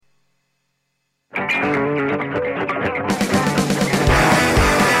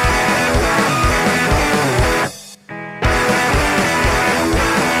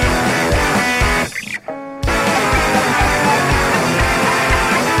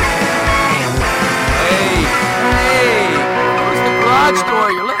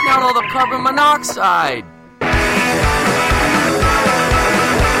carbon monoxide.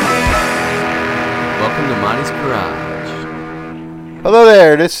 Welcome to Mottey's Garage. Hello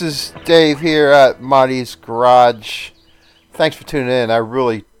there, this is Dave here at Mottey's Garage. Thanks for tuning in, I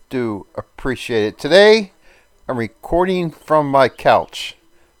really do appreciate it. Today, I'm recording from my couch,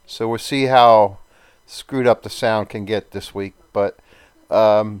 so we'll see how screwed up the sound can get this week. But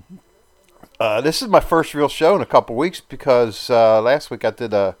this is my first real show in a couple weeks because last week I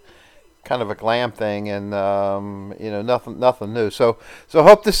did a kind of a glam thing and nothing new. So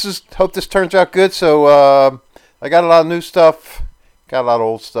hope this turns out good. So I got a lot of new stuff, got a lot of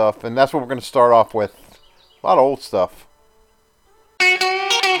old stuff, and that's what we're going to start off with. A lot of old stuff. I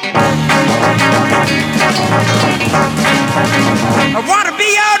want to be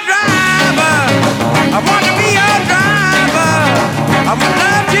your driver. I want to be your driver. I would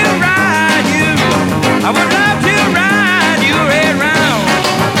love to ride you. I would love to ride you around.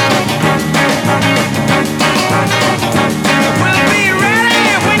 We'll be ready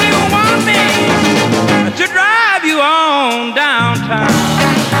when you want me to drive you on downtown.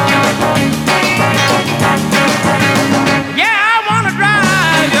 Yeah, I want to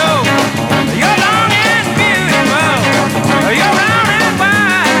drive you. You're long and beautiful. You're round and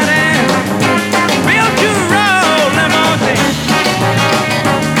wide and real to roll limousine.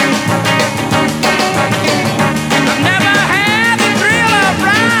 I've never had the thrill of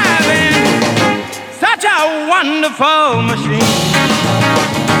driving such a wonderful machine.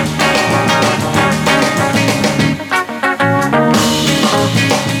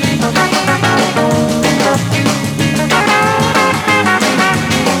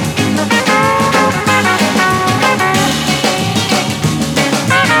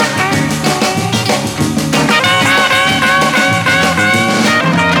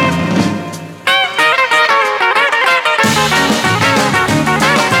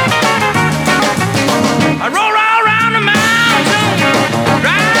 I roll all around the mountain,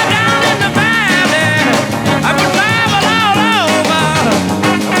 drive down in the valley. I would travel all over.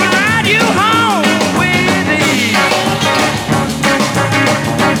 I would ride you home with ease.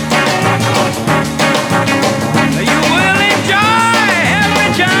 You will enjoy every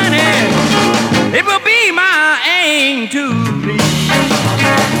journey. It will be my aim to please.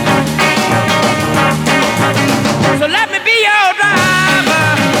 So let me be your driver.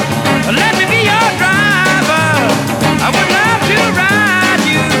 Let me be your driver. I would love to ride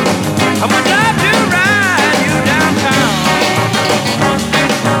you. I would love to ride you downtown.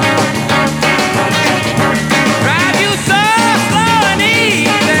 Drive you so slow and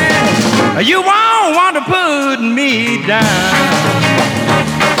easy. You won't want to put me down.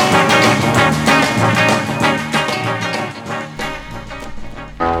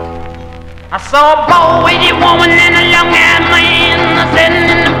 I saw a bow-weighted woman and a young-eyed man sitting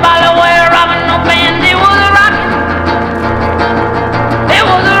in the parlor where rocking no band. They was a rocking. They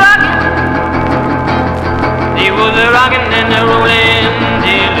was a rocking. They was a rocking and a rolling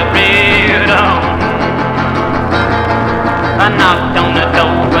till the break of dawn. I knocked on the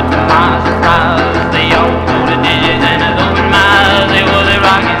door, but to my surprise, they all know the dishes and it's open my eyes. They was a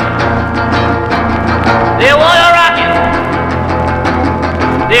rocking. They was a rocking.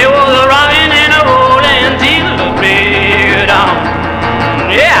 They was a rocking and a rolling till the break of dawn.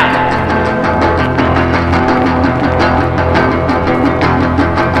 Yeah.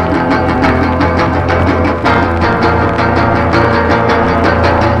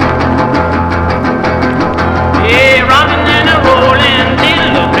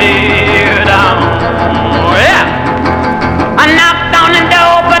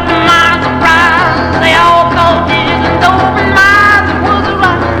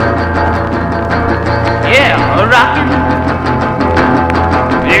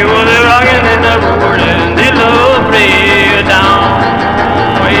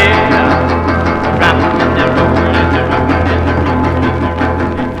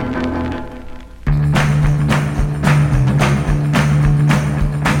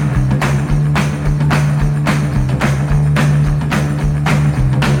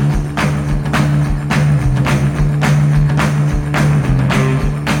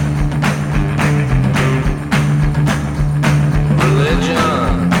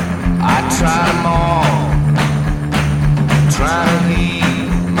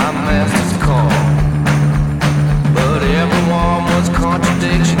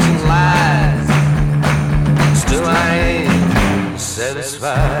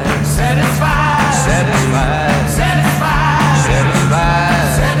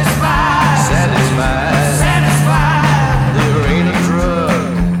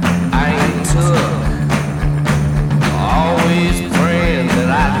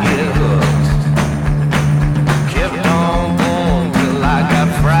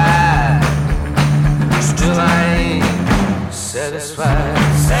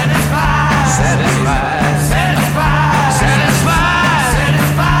 satisfied, satisfied, satisfied, satisfied,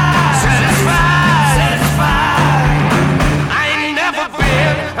 satisfied, satisfied, satisfied. I ain't never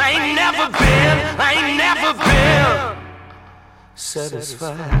been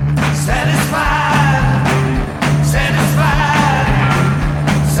satisfied, satisfied, satisfied,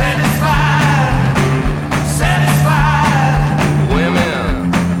 satisfied, satisfied.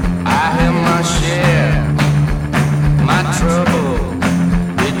 Women, I have my share, my trouble,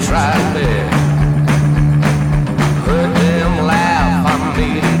 they tried me. Heard them laugh, I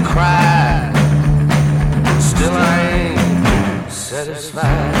made them cry. Still I ain't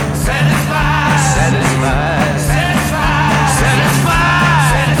satisfied, satisfied, satisfied, satisfied, satisfied,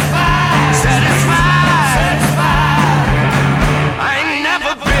 satisfied, satisfied, satisfied. I ain't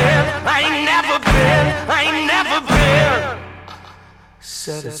never been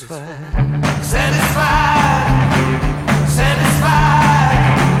satisfied, satisfied, satisfied,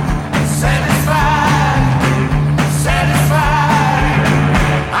 satisfied, satisfied.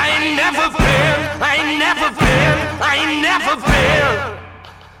 I ain't never been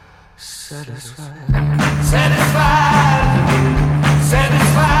satisfied, satisfied, satisfied,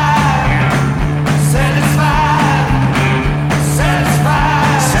 satisfied, satisfied,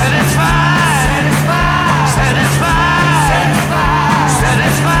 satisfied, satisfied, satisfied, satisfied, satisfied,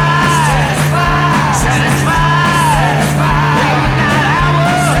 satisfied, satisfied. In the midnight hour,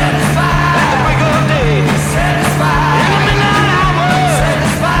 satisfied. At the break of day, satisfied. In the midnight hour,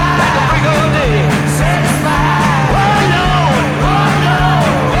 satisfied. At the break of day, satisfied. Oh Lord, oh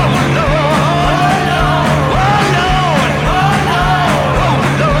Lord, oh Lord, oh Lord, oh Lord, oh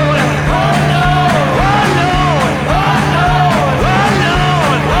Lord, oh Lord, oh Lord, oh Lord, oh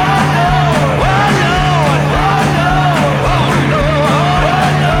Lord, oh Lord, oh Lord, oh Lord, oh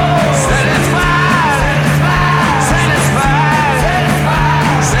Lord. Satisfied, satisfied, satisfied,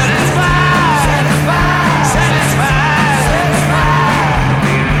 satisfied, satisfied, satisfied,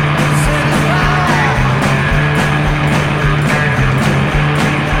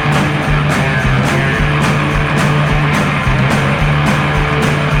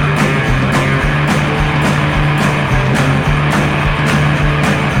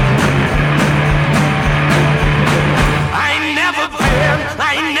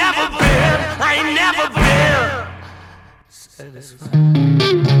 I ain't never been satisfied.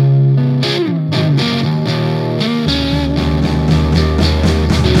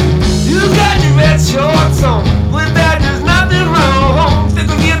 You got your red shorts on, with that there's nothing wrong. Think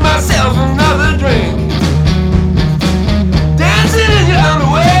I'll get myself another drink. Dancing in your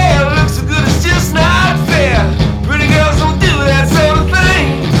underwear looks so good, it's just not fair. Pretty girls don't do that sort of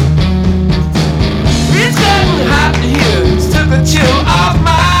thing. It's gotten hot in here, it's took the chill off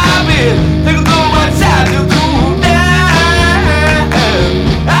my beard. Think I'll go outside to cool down.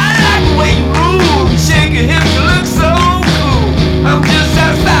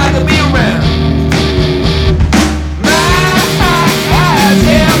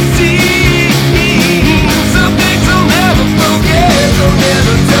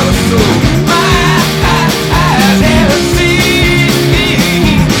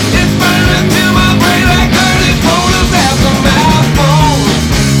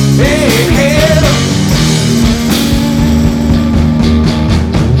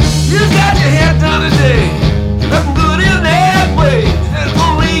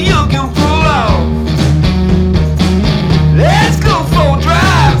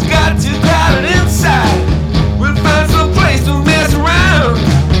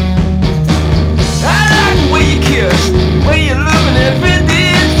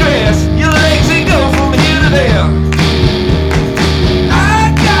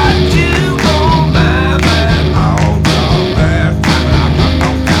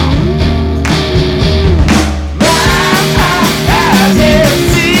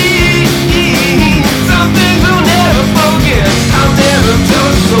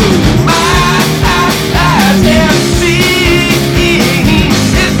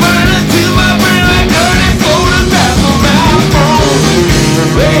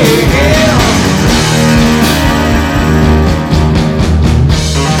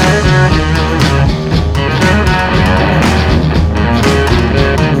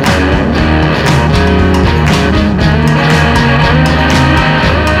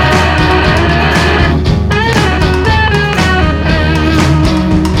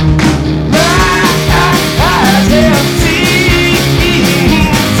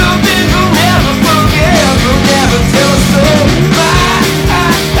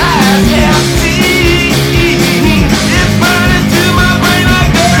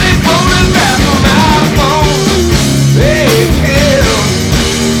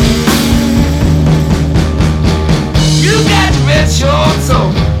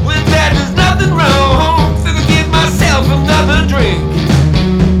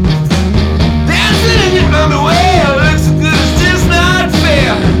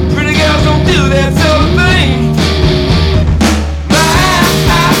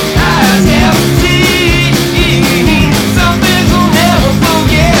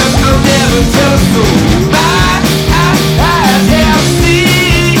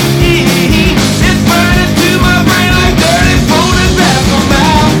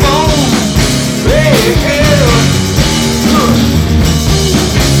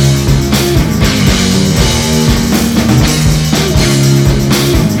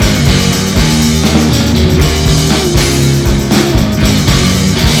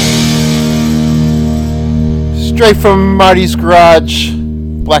 Straight from Marty's Garage,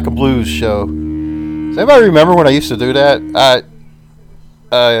 Black and Blues show. Does anybody remember when I used to do that?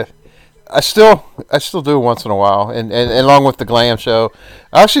 I still do it once in a while, and along with the glam show.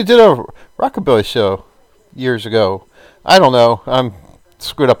 I actually did a rockabilly show years ago. I don't know. I'm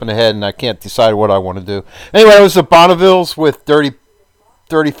screwed up in the head, and I can't decide what I want to do. Anyway, it was the Bonnevilles with Dirty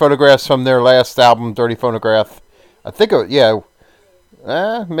Photographs from their last album, Dirty Phonograph. I think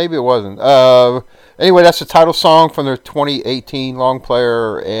maybe it wasn't. Anyway, that's the title song from their 2018 long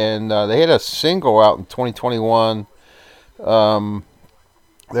player, and they had a single out in 2021.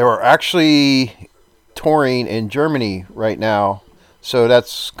 They were actually touring in Germany right now, so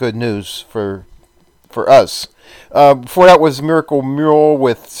that's good news for us. Before that was Miraculous Mule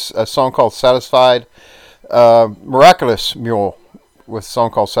with a song called Satisfied. Miraculous Mule with a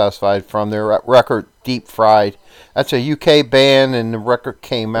song called Satisfied from their record Deep Fried. That's a UK band, and the record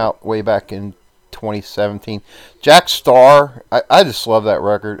came out way back in 2017. Jack Starr, I just love that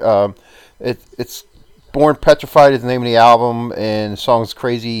record. It's Born Petrified is the name of the album, and the song's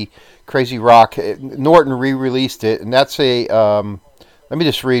Crazy Rock. Norton re-released it, and that's a let me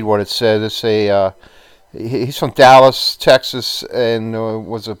just read what it says. It's a he's from Dallas, Texas, and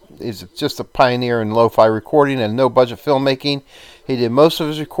is just a pioneer in lo-fi recording and no-budget filmmaking. He did most of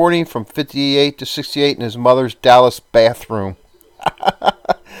his recording from 58 to 68 in his mother's Dallas bathroom.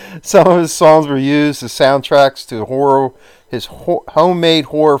 Some of his songs were used as soundtracks to his homemade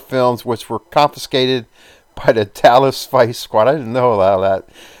horror films, which were confiscated by the Dallas Vice Squad. I didn't know all that.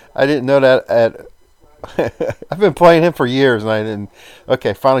 I didn't know that I've been playing him for years, and I didn't.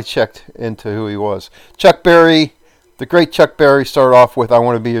 Okay, finally checked into who he was. Chuck Berry, the great Chuck Berry, started off with "I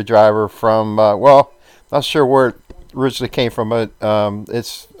Want to Be Your Driver" from. Not sure where it originally came from, but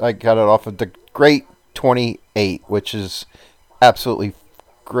I got it off of the Great 28, which is absolutely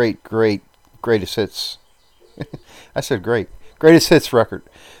greatest hits. I said greatest hits record.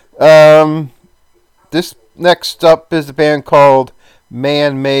 This next up is the band called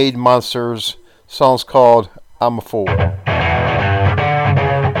Man-Made Monsters. Song's called I'm a Fool.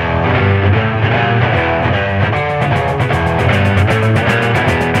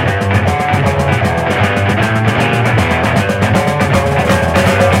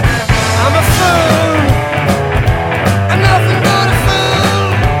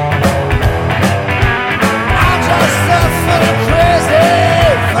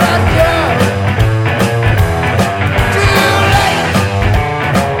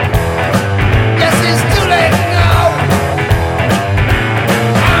 Yes, it's too late now.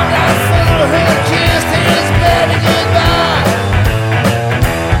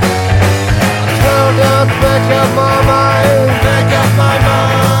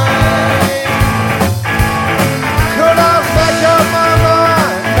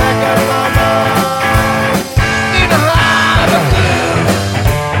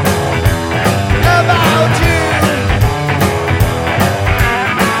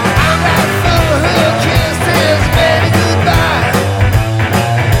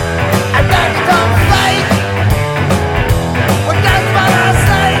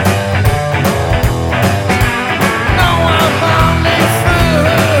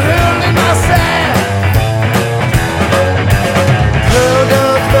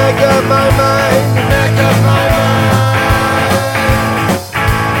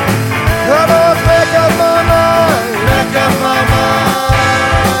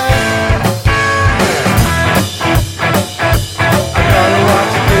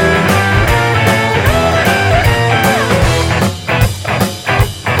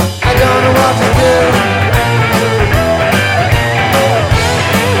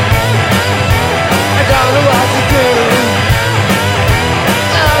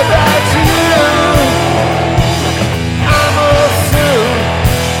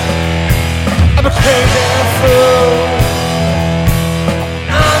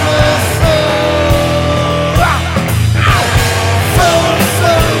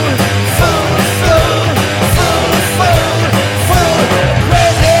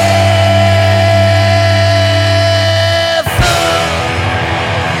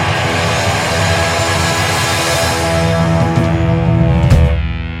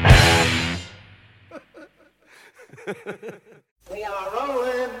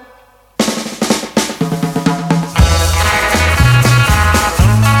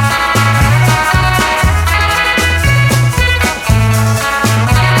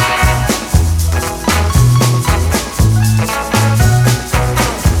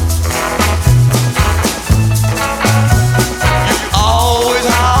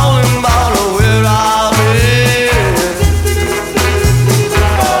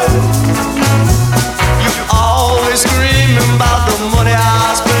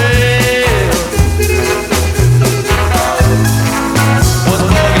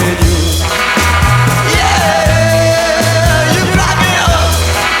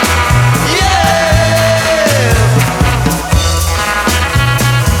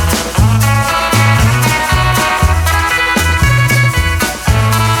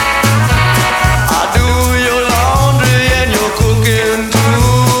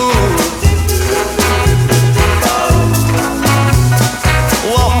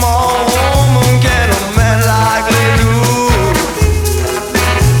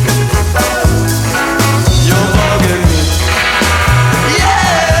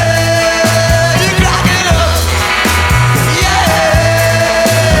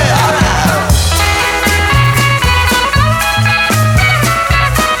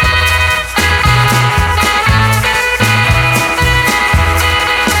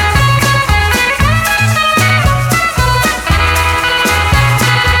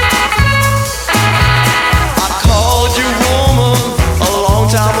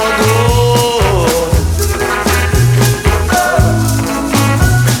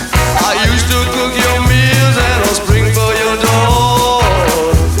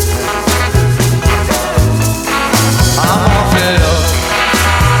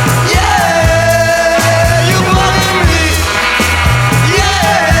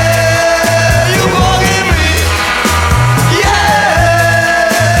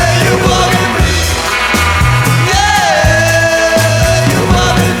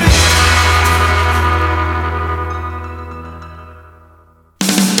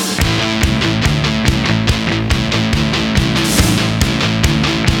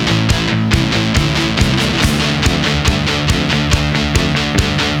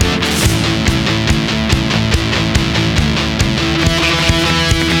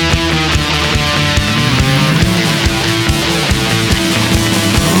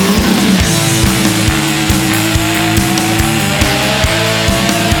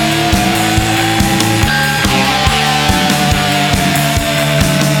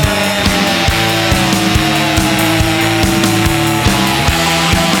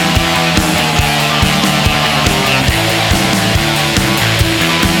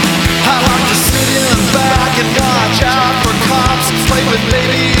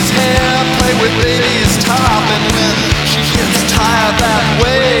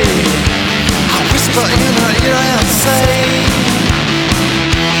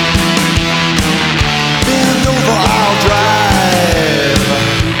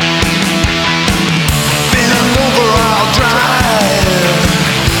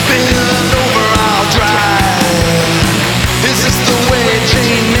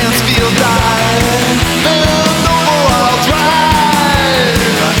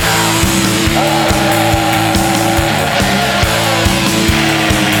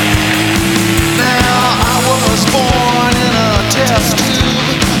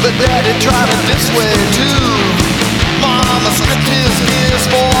 but Daddy tried it this way too. Mama stripped his ears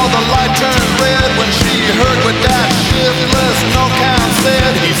for the light turned red when she heard what that shiftless no-count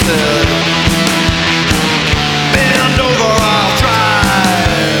said. He said, bend over, I'll try.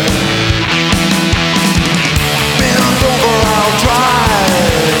 Bend over, I'll try.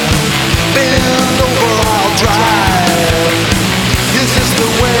 Bend over, I'll try. Is this the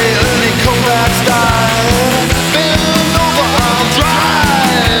way Ernie Kovacs died? Bend over, I'll drive.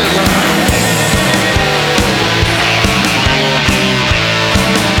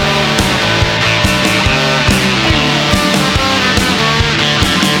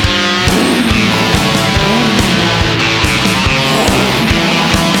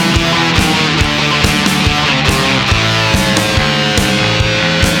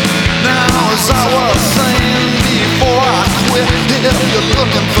 Now, as I was saying before I quit, if you're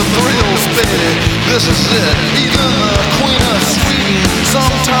looking for thrills, baby, this is it. Even the Queen of Sweden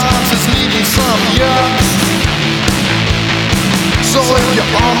sometimes is needing some yucks. So if you're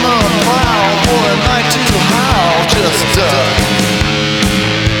on the prowl for a night to howl, just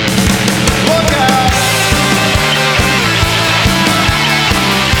look out.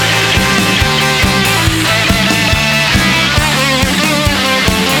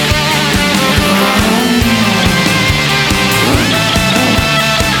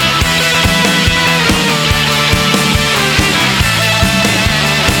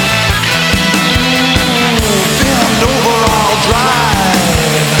 Bend over, I'll drive.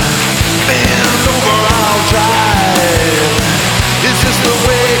 Bend over, I'll drive. Is this the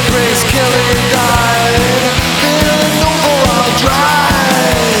way Grace Kelly died? Bend over, I'll drive.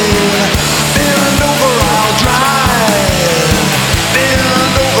 Bend over, I'll drive.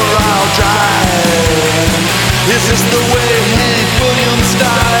 Bend over, I'll drive. Is this the way Hank Williams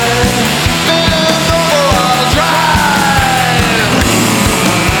died? Bend over, I'll drive.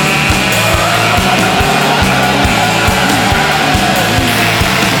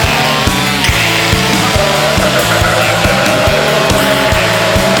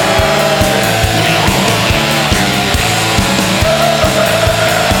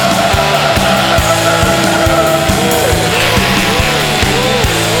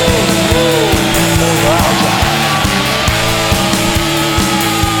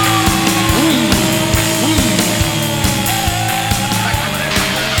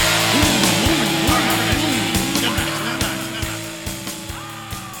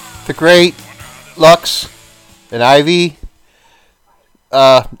 The great Lux and Ivy.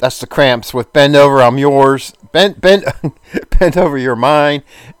 That's the Cramps with Bend Over, I'm Yours. Bend Over, You're Mine.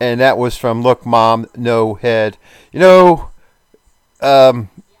 And that was from Look Mom, No Head. You know,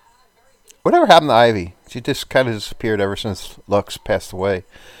 whatever happened to Ivy? She just kind of disappeared ever since Lux passed away.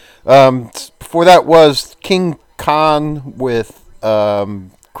 Before that was King Kahn with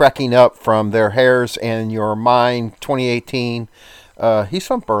Cracking Up from Their Hairs and Your Mind 2018. He's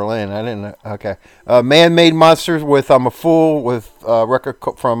from Berlin. I didn't know. Okay. Man-Made Monsters with I'm a Fool with record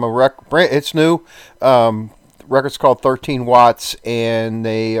from it's new. Record's called 13 Watts, and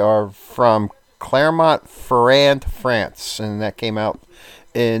they are from Clermont-Ferrand, France, and that came out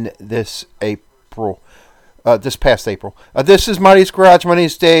in this April. This past April. This is Mottey's Garage. My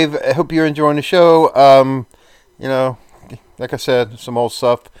name's Dave. I hope you're enjoying the show. You know, like I said, some old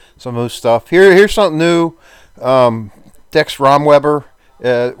stuff, some new stuff. Here's something new. Dex Romweber,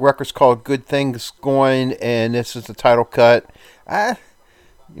 record's called Good Things Going, and this is the title cut. I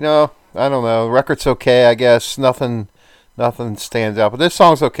don't know. The record's okay, I guess. Nothing stands out, but this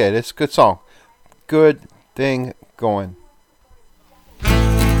song's okay. This is a good song. Good Thing Going.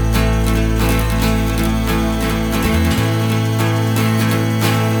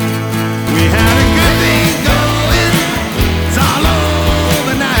 We had a good thing going, it's all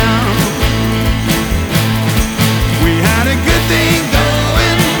over now. We had a good thing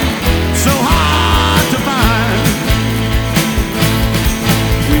going, so hard to find.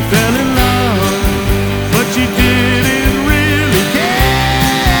 We fell in love, but you didn't really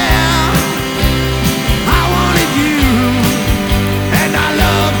care. I wanted you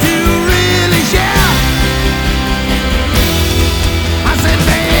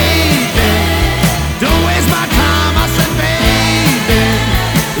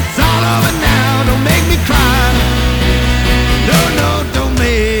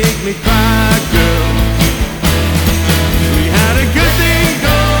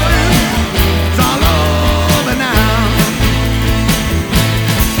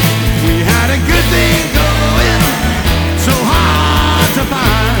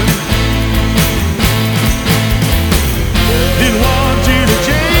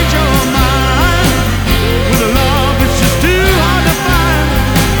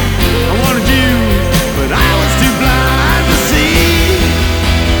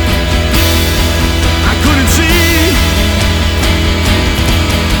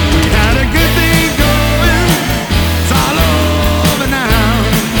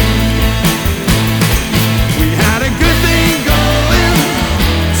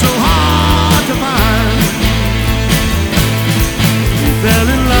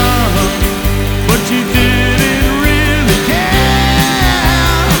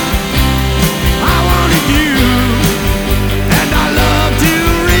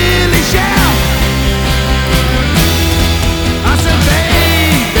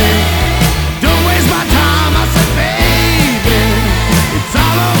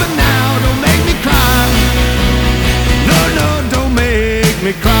over now. Don't make me cry. No, no, don't make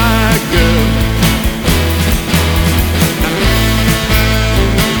me cry, girl.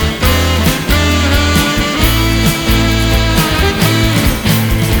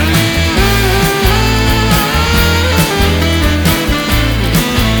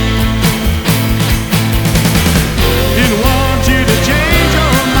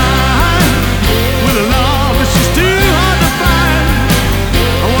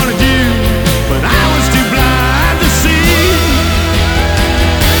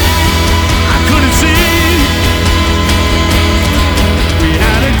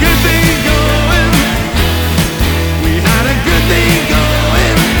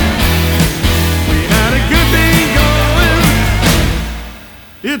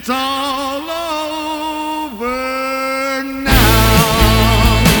 It's all over now.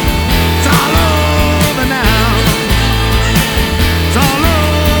 It's all over now. It's all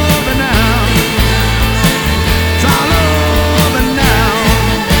over now. It's all over now.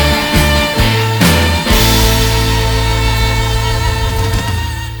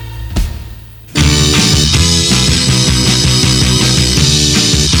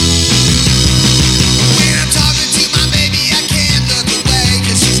 When I'm talking to my baby, I can't look away,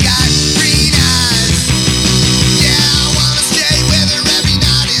 'cause she's got 3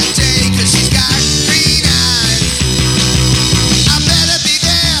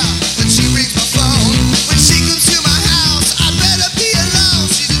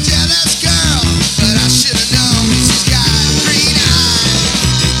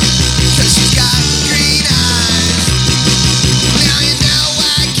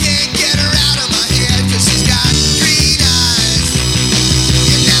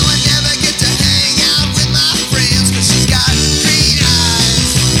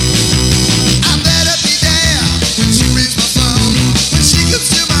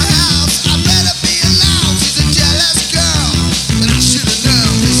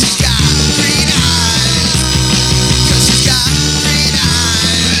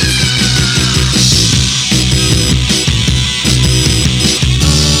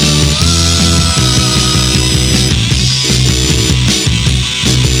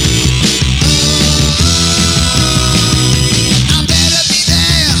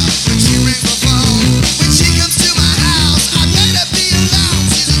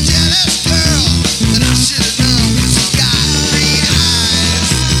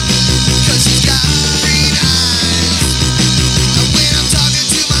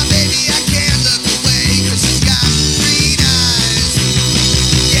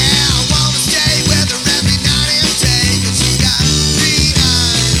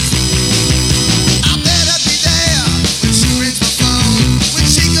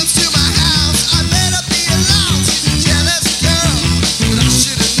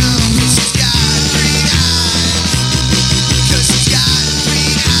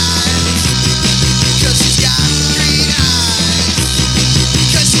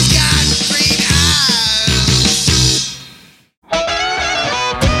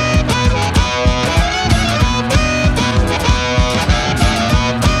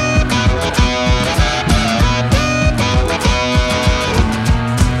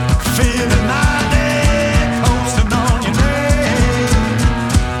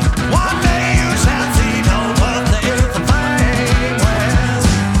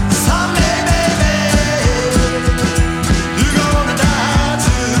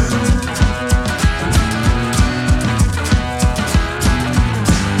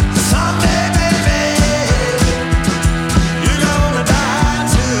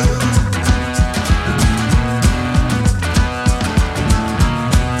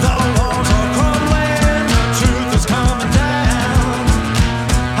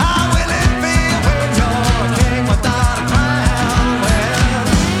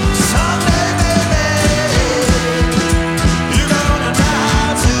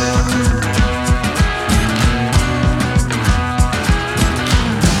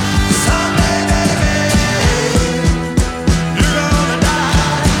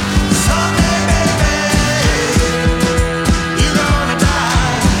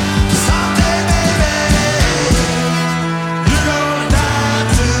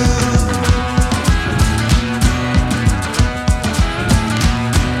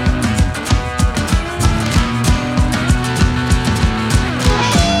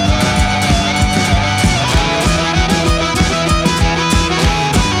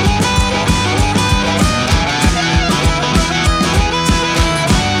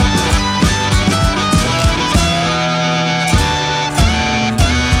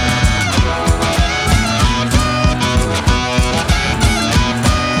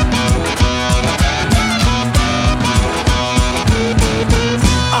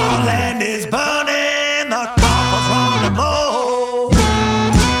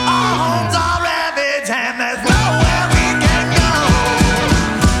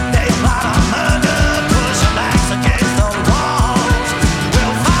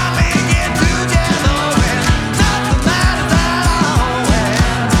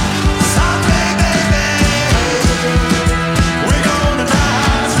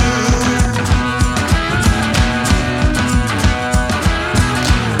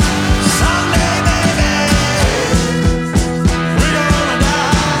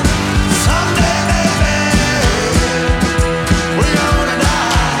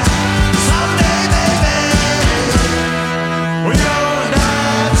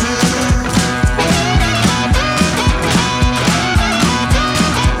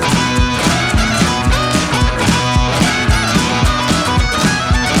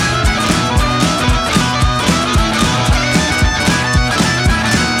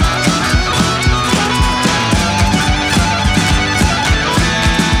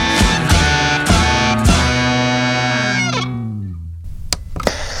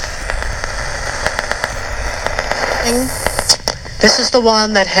 sing. This is the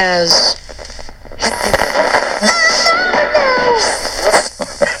one that has...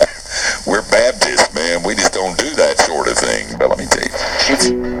 We're Baptists, man. We just don't do that sort of thing. But let me tell you.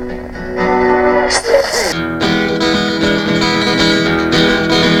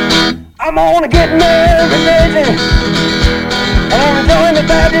 I'm gonna get married religion. I'm gonna join the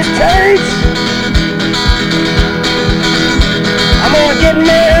Baptist church. I'm gonna get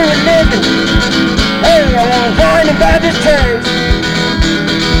married religion. Hey, I wanna join the Baptist church.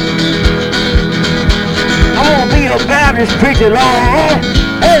 I'm gonna be a Baptist preacher, Lord.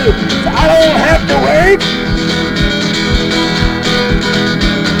 Hey, so I don't have to work.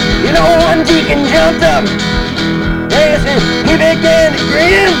 You know, one deacon jumped up. Yes, and he began to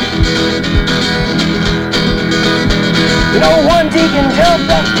grin. You know, one deacon jumped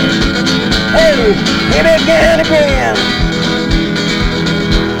up. Hey, he began to grin.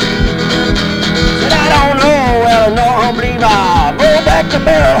 Said, I don't know, well, no, I don't believe I'll go back to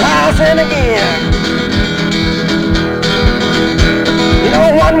barrel housing again. You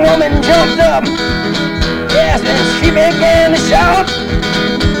know, one woman jumped up. Yes, and she began to shout.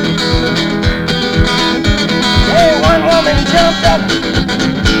 Hey, one woman jumped up.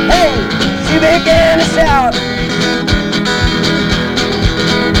 Hey, she began to shout.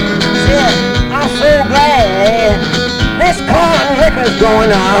 Said, I'm so glad this corn liquor's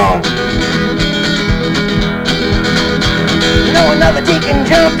going on. You know, another deacon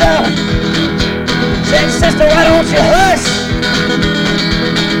jumped up. Said, sister, why don't you hush?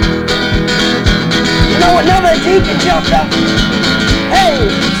 You know, another deacon jumped up. Hey,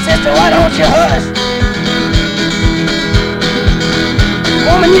 sister, why don't you hush?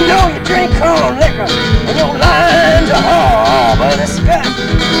 Woman, you know you drink corn liquor, and your lines are hard but it's scut.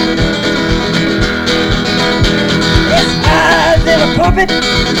 It's eyes in a puppet,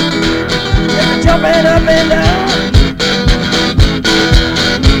 just jumping up and down.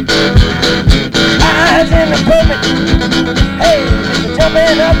 Eyes in the puppet, hey, just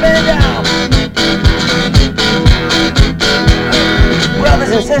jumping up and down.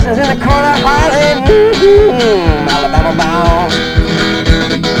 Brothers and sisters in the corner hollering, Alabama bound.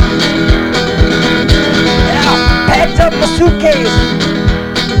 Packed up my suitcase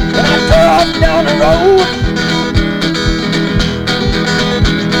and I tore off down the road.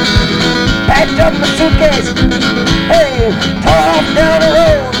 Packed up my suitcase, hey, tore off down the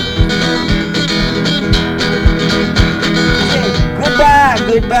road. Hey, goodbye,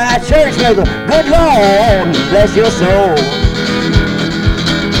 goodbye, church nigga. Good Lord, bless your soul.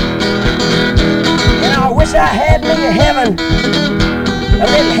 And I wish I had me a heaven, a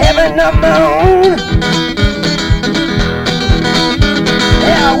little heaven of my own.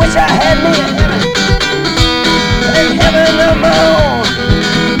 Yeah, I wish I had me a heaven of my own.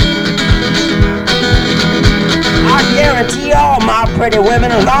 I guarantee all my pretty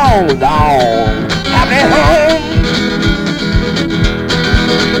women a long, long, happy home.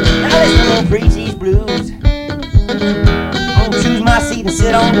 Now listen to Breezy's blues. I'm gonna choose my seat and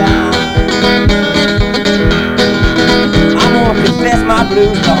sit on down. I'm gonna confess my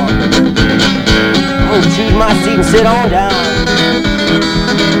blues, Lord. I'm gonna choose my seat and sit on down.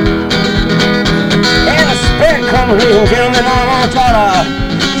 And a spirit comes, ladies and gentlemen, I want y'all to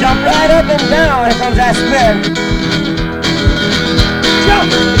jump right up and down. Here comes that spirit. Jump!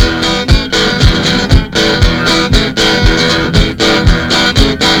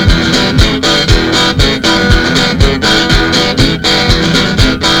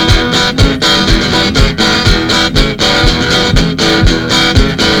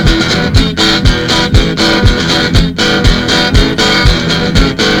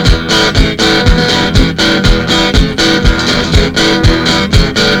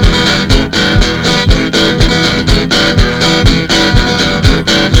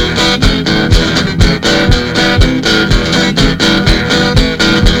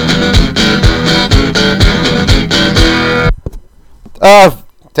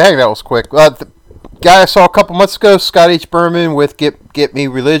 Dang, that was quick. The guy I saw a couple months ago, Scott H. Berman with Get Me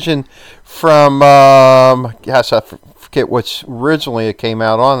Religion from, gosh, I forget which originally it came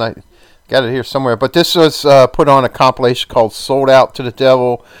out on. I got it here somewhere. But this was put on a compilation called Sold Out to the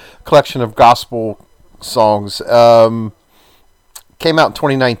Devil, collection of gospel songs. Came out in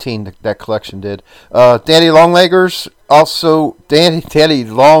 2019, that collection did. Daddy Longleggers, also Daddy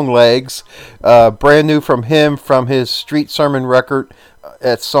Longlegs, brand new from him, from his Street Sermon record.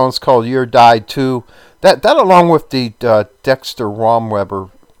 That song's called You're Died Too. That along with the Dexter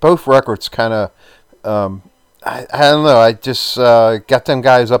Romweber, both records kind of, I don't know, I just got them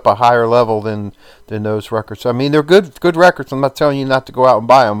guys up a higher level than those records. I mean, they're good records. I'm not telling you not to go out and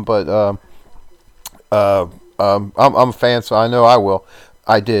buy them, but I'm a fan, so I know I will.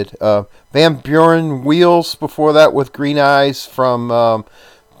 I did. Van Buren Wheels before that with Green Eyes from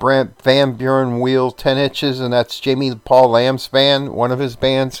Van Buren Wheels 10 Inches, and that's Jamie Paul Lamb's band, one of his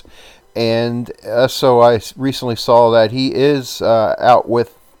bands. And so I recently saw that he is out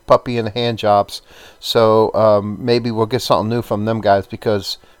with Puppy and the Hand Jobs. So maybe we'll get something new from them guys,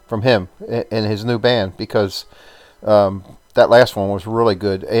 because from him and his new band, because that last one was really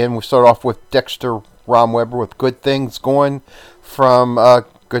good. And we start off with Dexter Romweber with Good Things Going from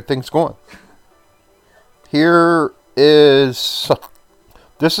Good Things Going. Here is...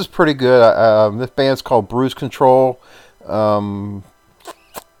 This is pretty good. This band's called Bruise Control. Came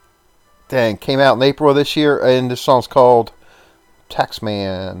out in April of this year, and this song's called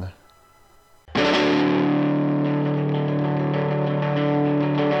Taxman.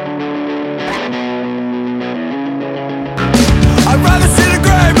 I'd rather see the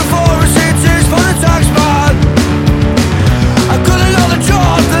grave before I see tears for the taxman. I couldn't know the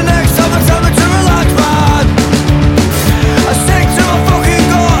job the next time I tell me to relax, man. I stick to my fucking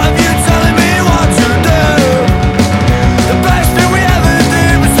gut of you telling me what to do. The best thing we ever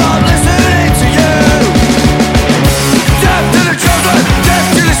did was stop listening to you. Death to the children,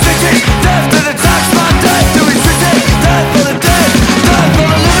 death to the sick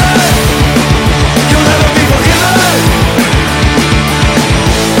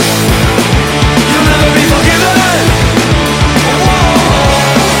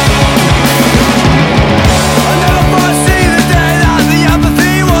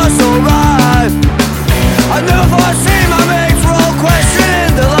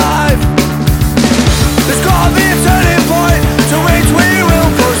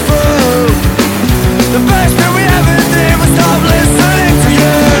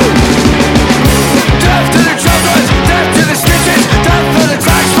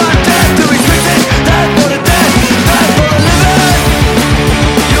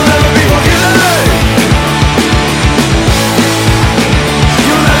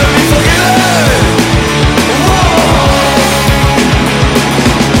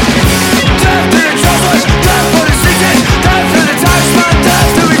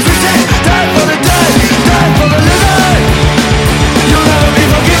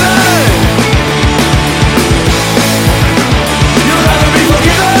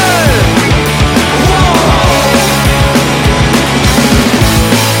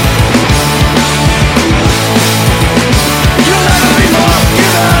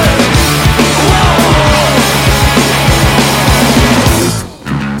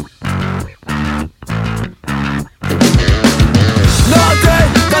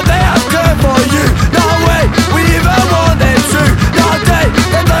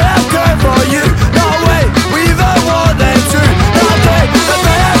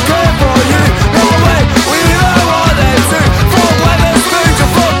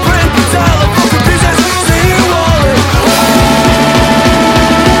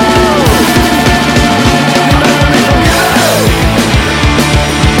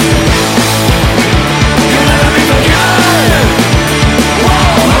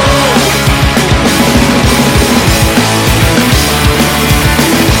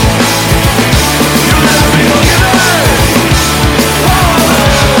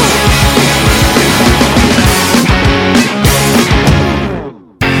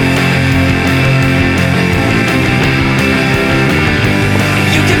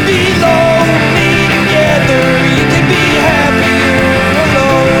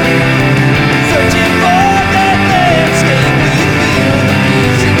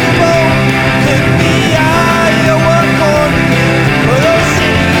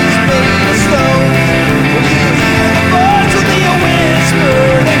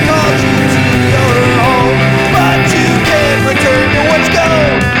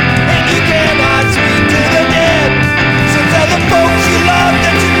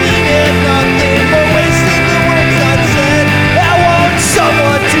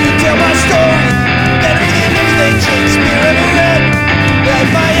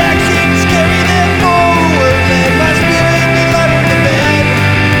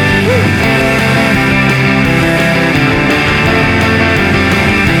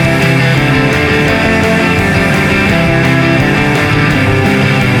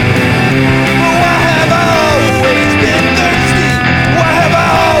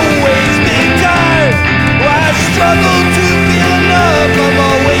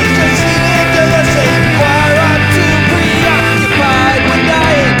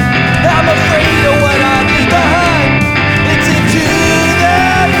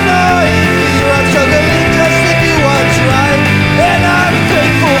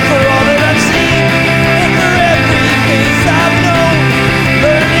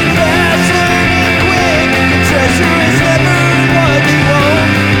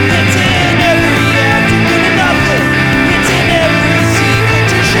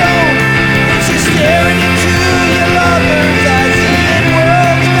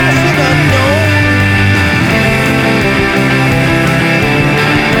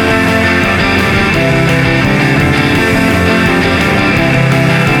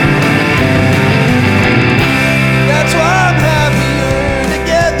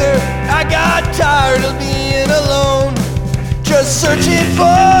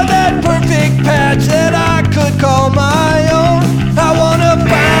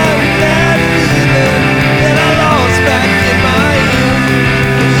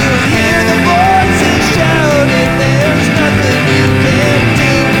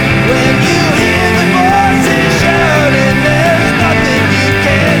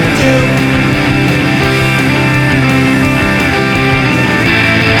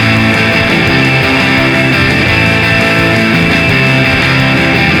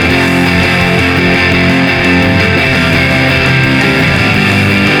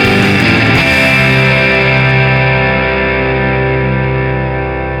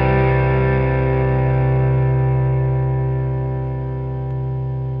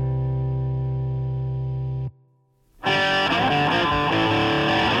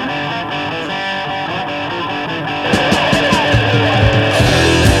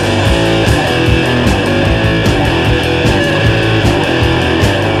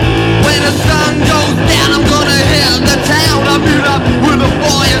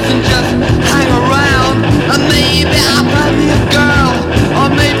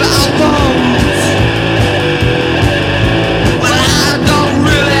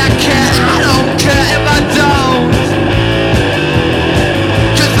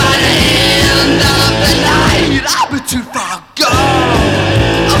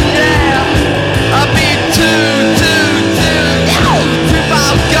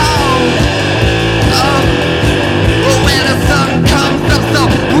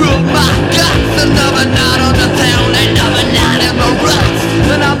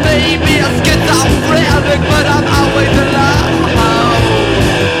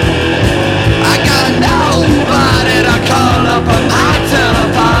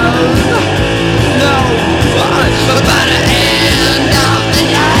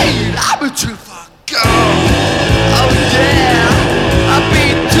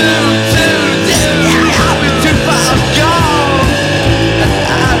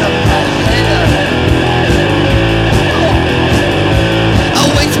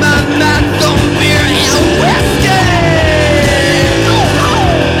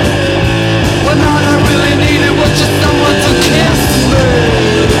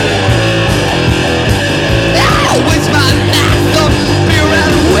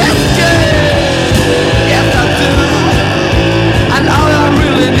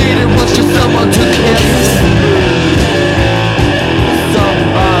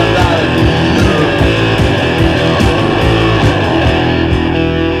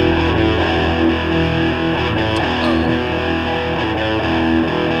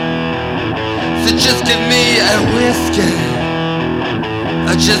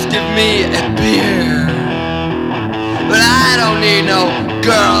just give me a beer. But I don't need no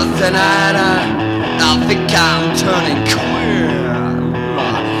girls tonight. I think I'm turning queer.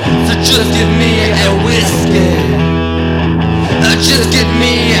 So just give me a whiskey. Just give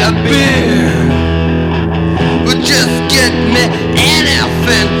me a beer. Well, just get me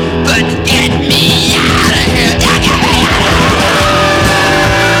anything, but get me out of here. Get me out of here.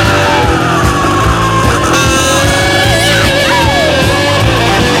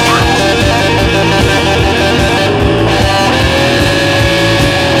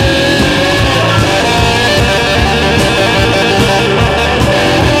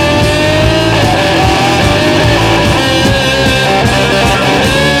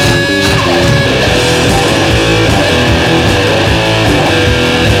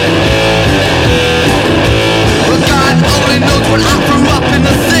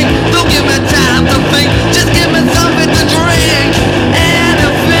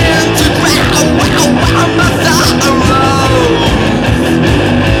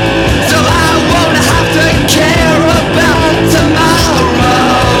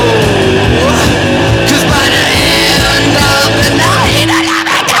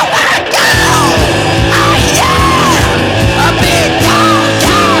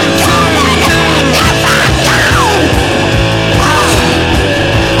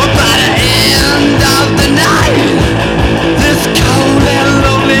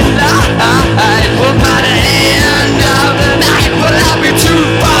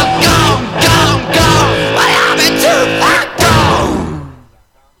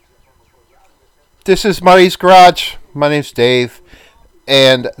 This is Mottey's Garage. My name's Dave,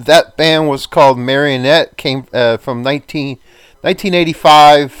 and that band was called Marionette. Came from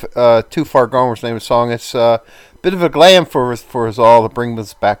 1985. Too Far Gone was the name of the song. It's a bit of a glam for us all to bring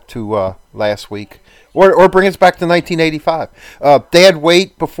us back to last week, or bring us back to 1985. They had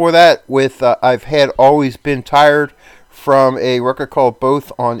Wait before that with I've Had Always Been Tired from a record called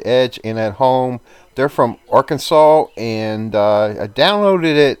Both on Edge and At Home. They're from Arkansas, and I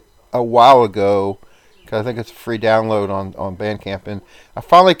downloaded it a while ago, because I think it's a free download on Bandcamp, and I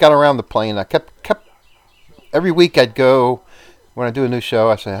finally got around to playing. I kept every week I'd go when I do a new show.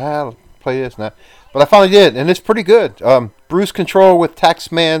 I say, I'll play this and that, but I finally did, and it's pretty good. Bruise Control with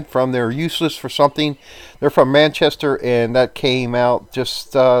Taxman from their Useless for Something. They're from Manchester, and that came out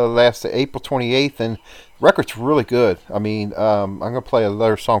just last April 28th, and the record's really good. I mean, I'm gonna play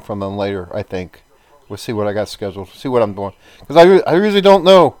another song from them later. I think we'll see what I got scheduled, see what I'm doing, because I usually don't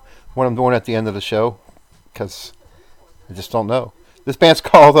know what I'm doing at the end of the show, because I just don't know. This band's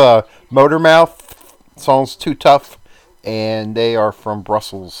called Motormouth. Song's Too Tough, and they are from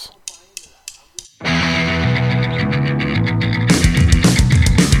Brussels.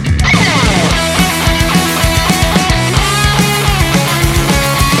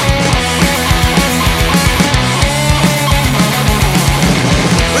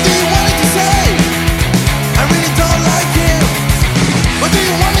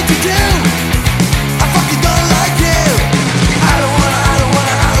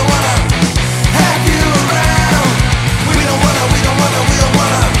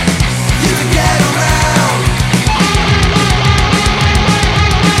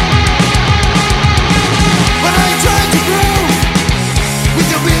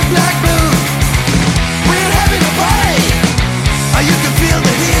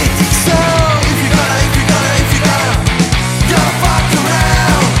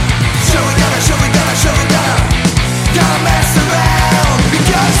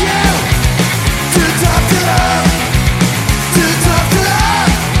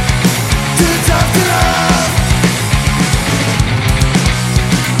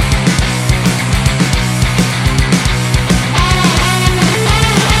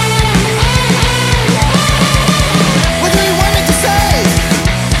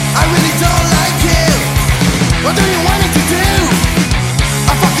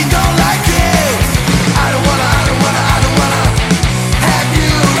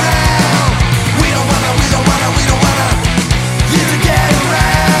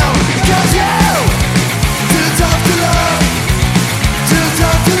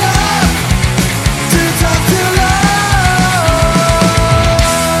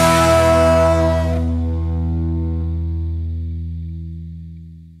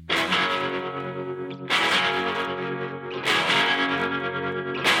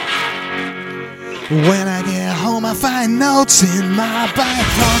 When I get home, I find notes in my back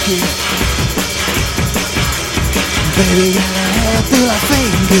pocket. Baby got her hair through her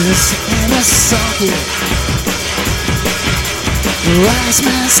fingers in a socket. The last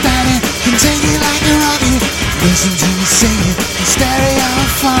man standing can take it like a rocket. Listen to me singing, in stereo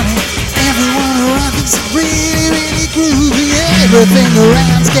funny. Everyone around thinks it's really, really groovy. Everything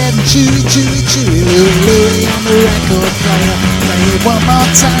around's getting chewy, chewy, chewy. Little Louie on the record player, play it one more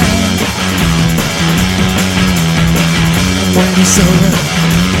time. And when it's over,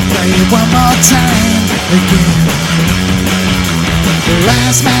 play it one more time again. The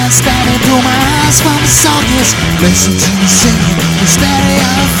last man standing, pull my eyes from the sockets. Listen to me singing, in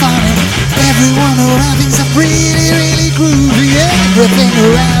stereo funny. Everyone around thinks I'm really, really groovy. Everything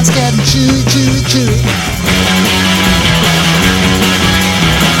around's getting chewy, chewy, chewy.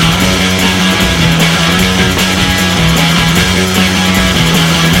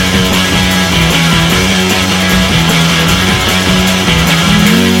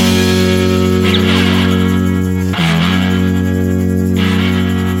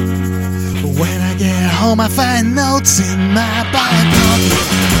 I find notes in my back pocket.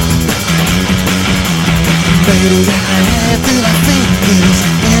 Later than I have through my fingers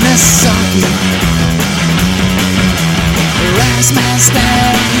in a socket. The last man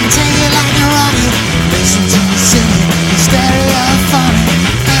standing, take it like a rocket. Listen to me singing, in stereo funny.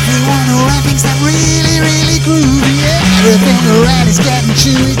 Everyone around thinks I'm really, really groovy. Everything around is getting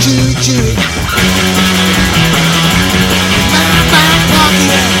chewy, chewy, chewy. My back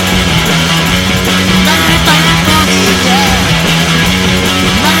pocket.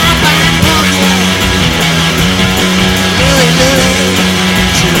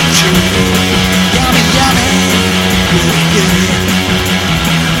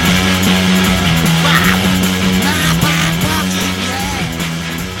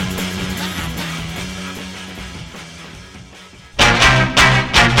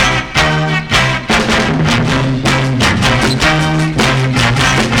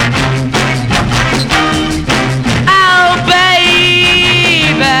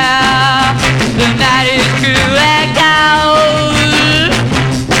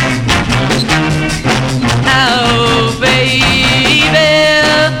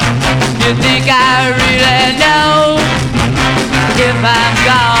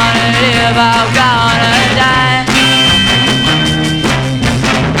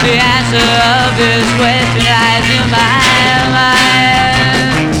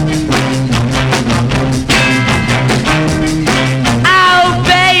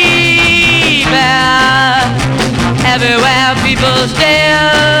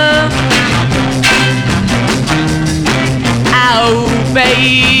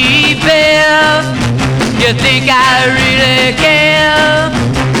 You think I really care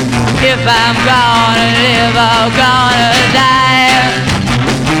if I'm gonna live or gonna die?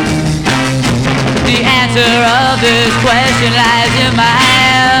 The answer of this question lies in my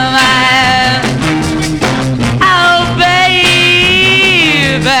mind. Oh, baby.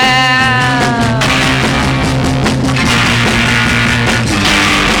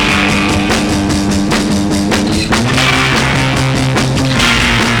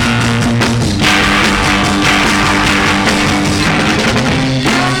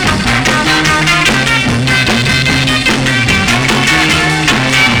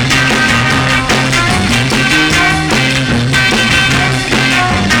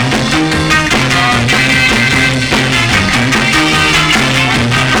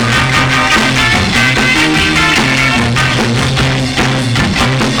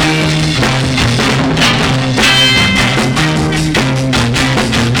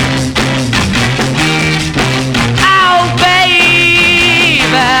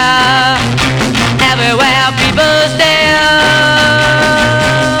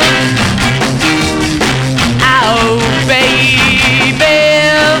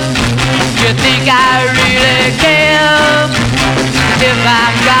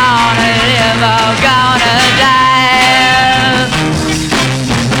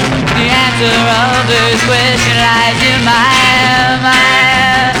 Question lies in my mind.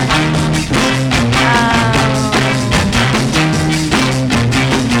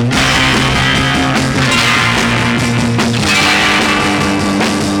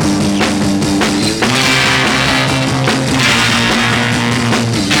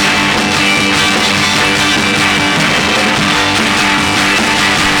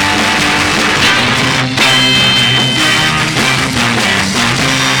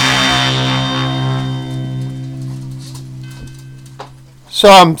 So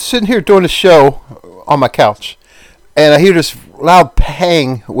I'm sitting here doing a show on my couch, and I hear this loud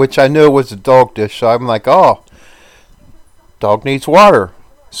pang, which I know was a dog dish. So I'm like, oh, dog needs water.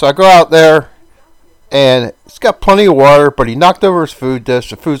 So I go out there, and it's got plenty of water, but he knocked over his food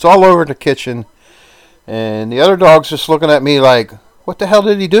dish. The food's all over the kitchen. And the other dog's just looking at me like, what the hell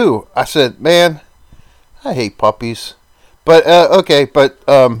did he do? I said, man, I hate puppies. But, okay, but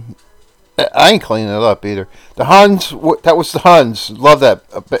I ain't cleaning it up either. The Huns, that was the Huns. Love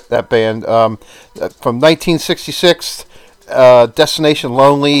that band. From 1966, Destination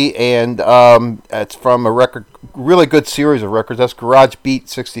Lonely, and it's from a record, really good series of records. That's Garage Beat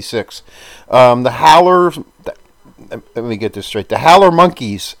 66. The Howler, let me get this straight. The Howler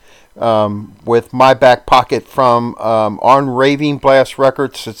Munkees, with My Back Pocket from on Raving Blast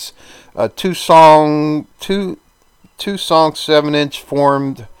Records. It's a two song 7-inch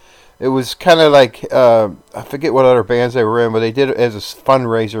formed. It was kind of like, I forget what other bands they were in, but they did it as a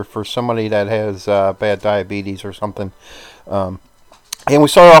fundraiser for somebody that has bad diabetes or something. And we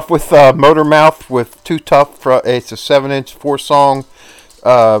start off with Motormouth with Too Tough. It's a 7-inch, 4-song,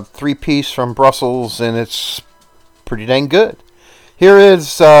 3-piece from Brussels, and it's pretty dang good. Here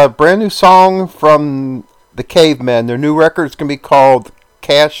is a brand new song from the Cavemen. Their new record is going to be called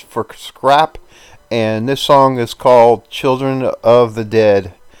Cash for Scrap, and this song is called Children of the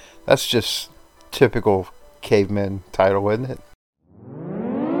Dead. That's just typical Cavemen title, isn't it?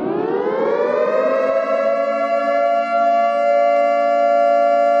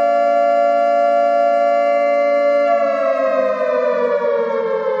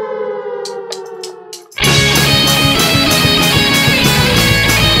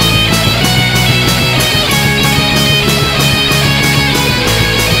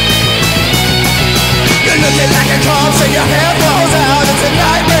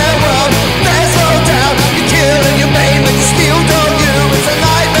 Still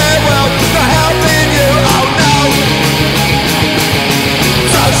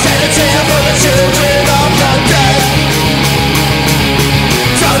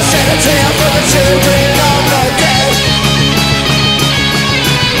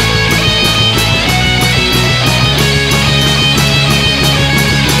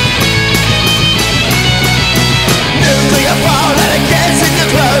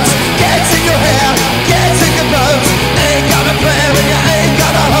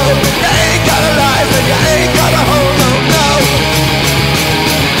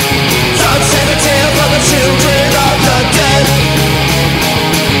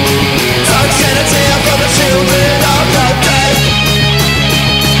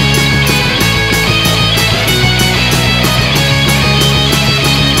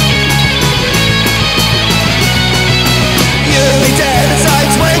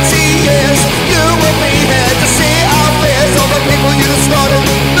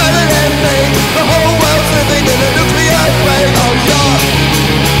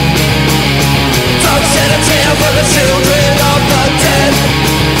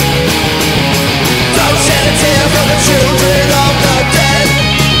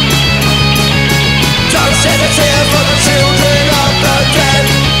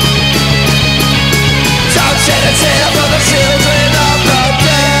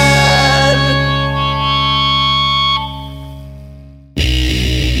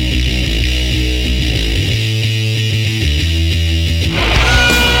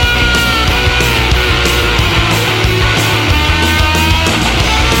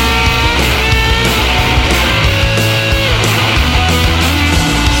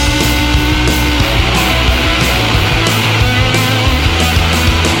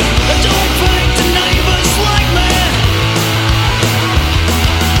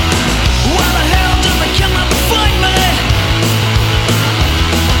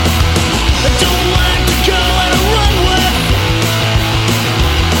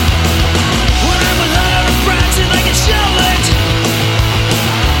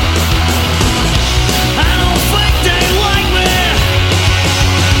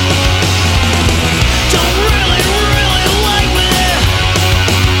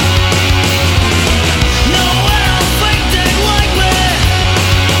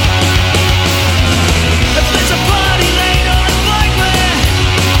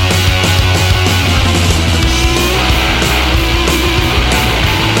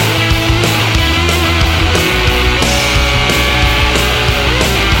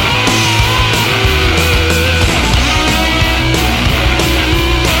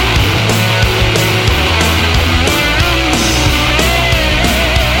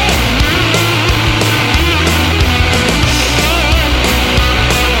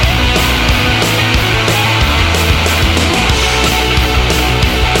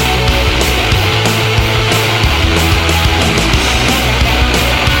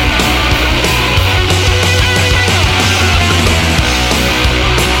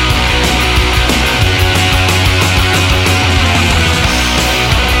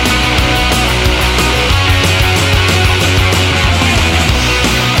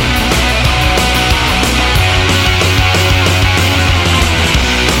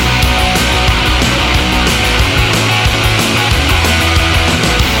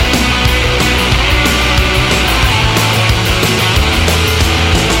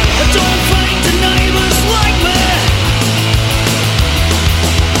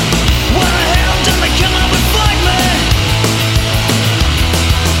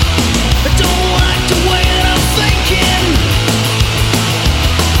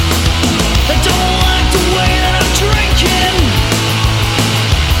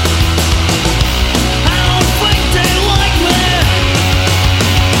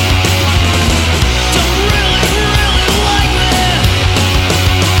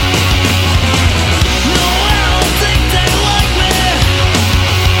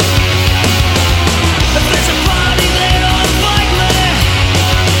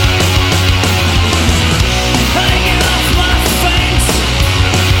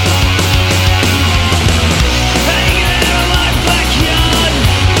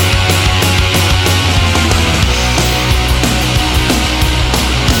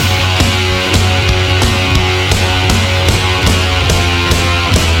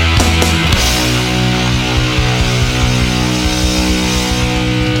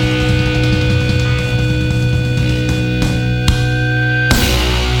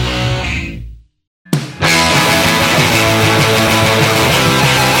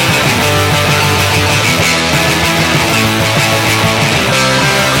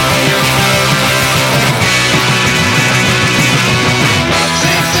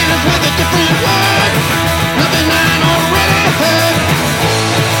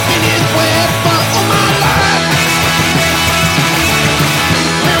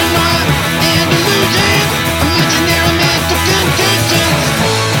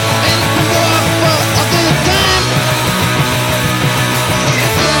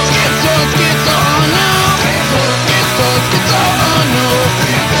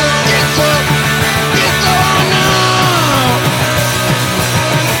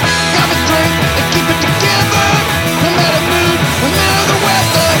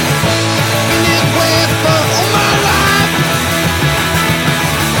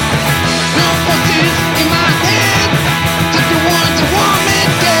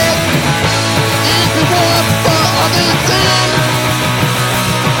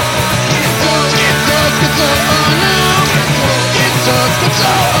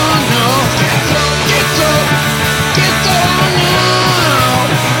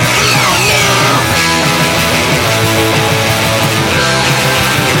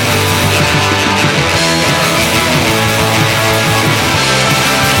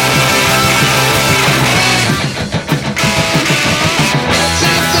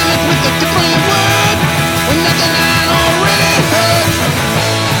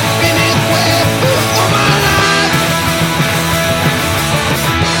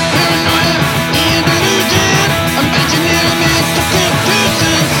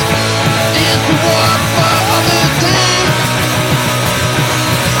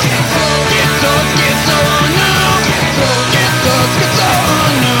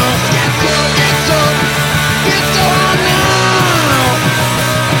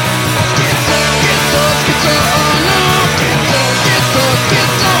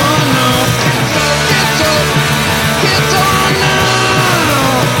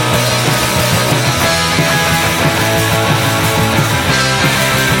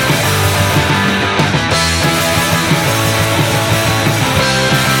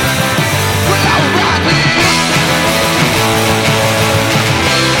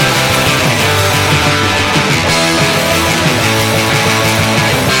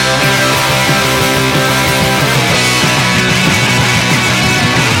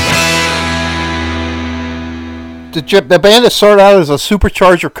The band that started out as a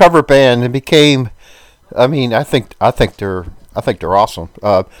Supercharger cover band and became, I think they're awesome.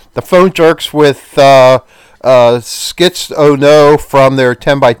 The Phone Jerks with Skits Oh No from their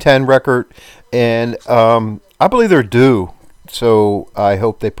 10x10 record, and I believe they're due, so I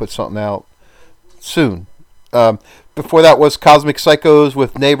hope they put something out soon. Before that was Cosmic Psychos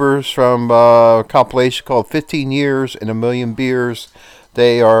with Neighbors from a compilation called 15 Years and a Million Beers.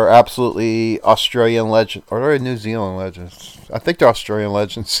 They are absolutely Australian legends, or are they New Zealand legends? I think they're Australian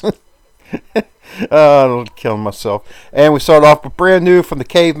legends. I'm killing myself. And we start off with brand new from the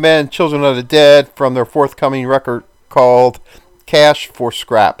Cavemen, Children of the Dead, from their forthcoming record called Cash for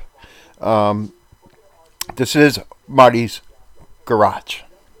Scrap. This is Marty's Garage.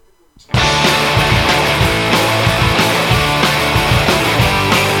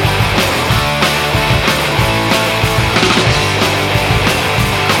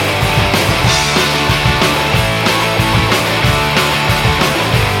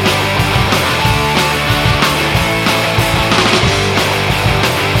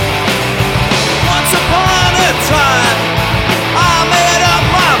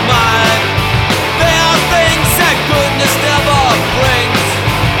 Never brings.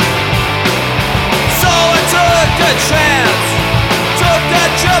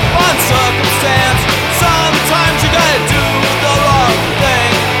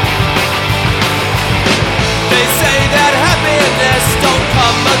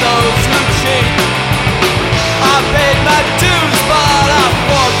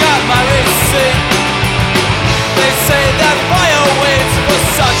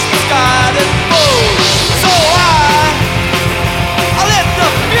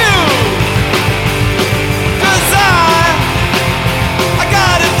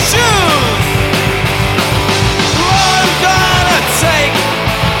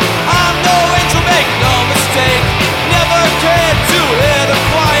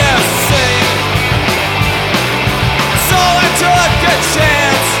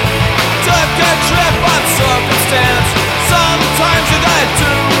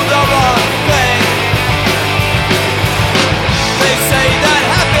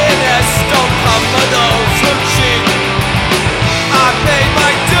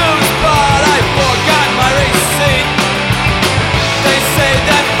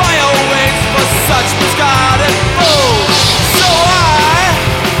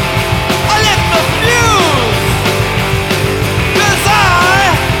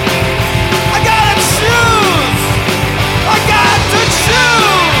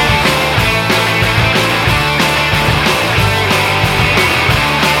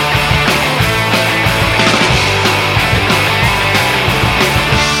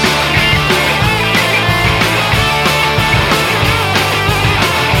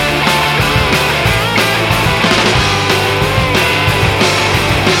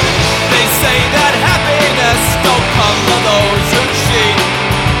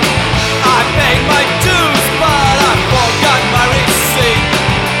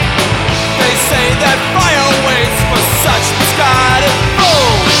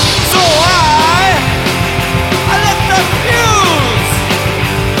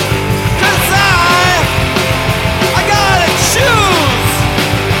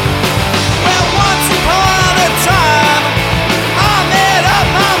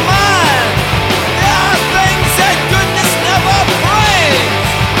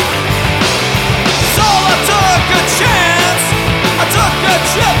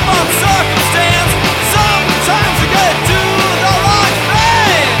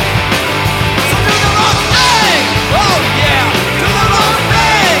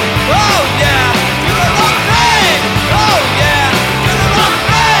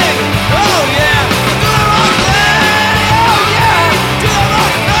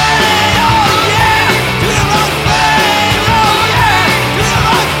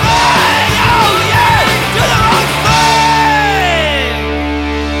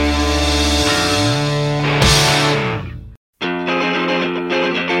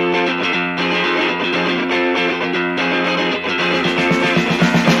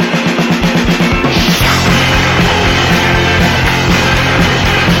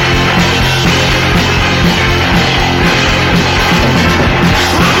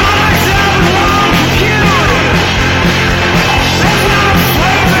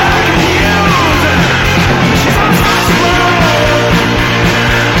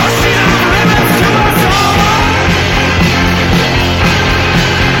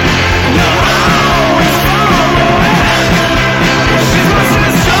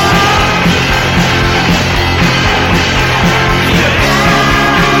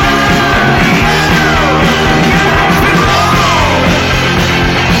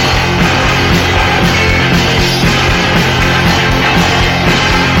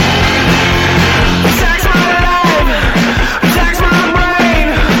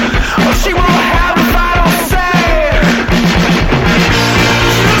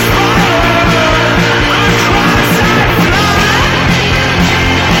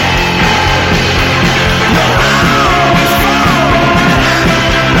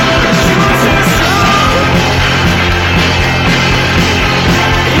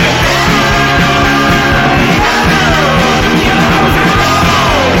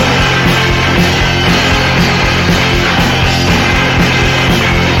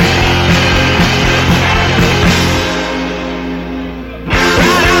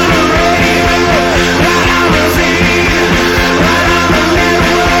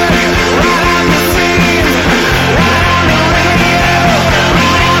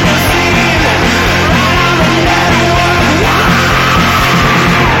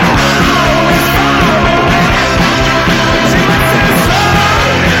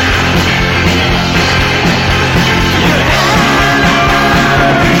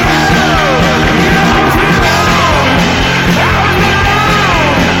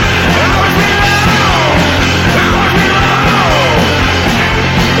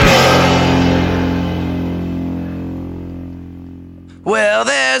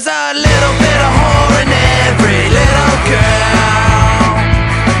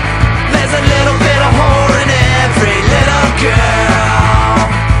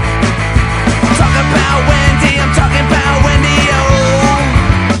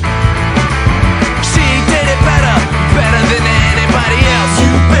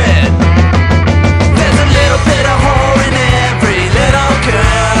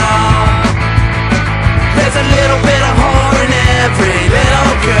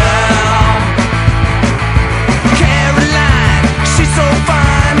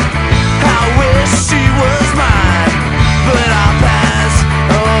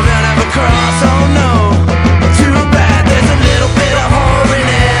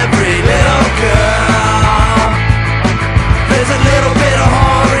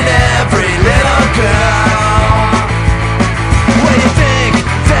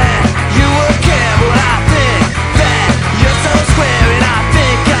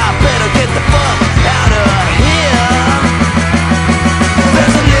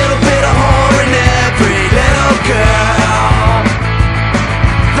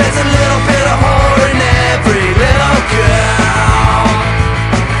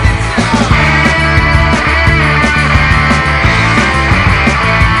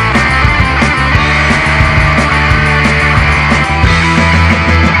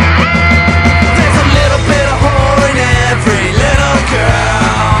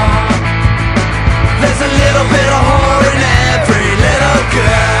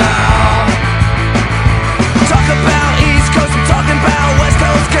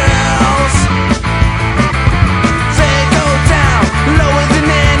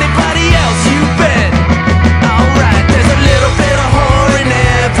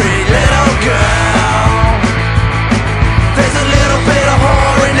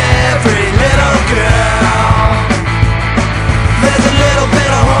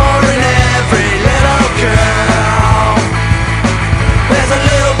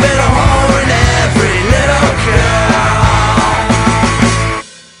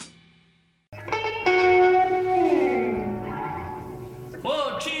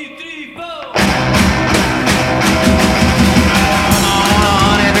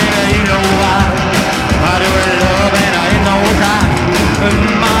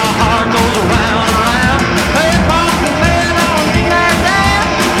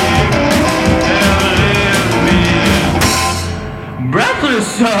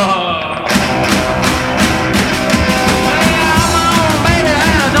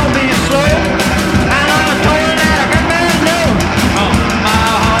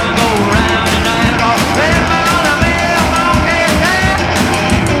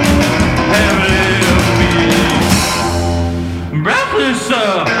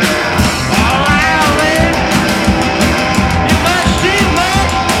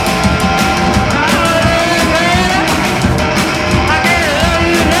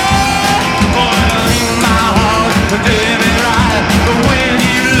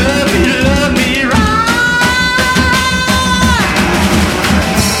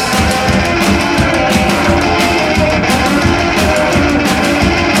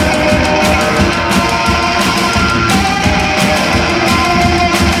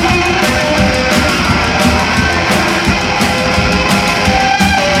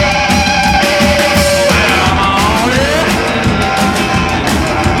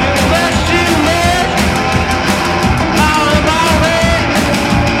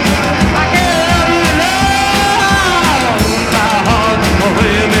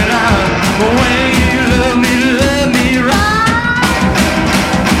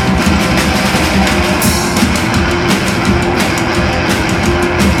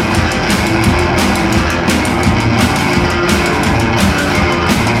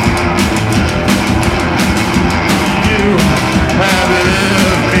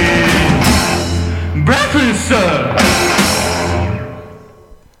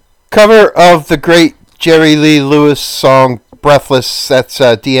 Cover of the great Jerry Lee Lewis song Breathless. That's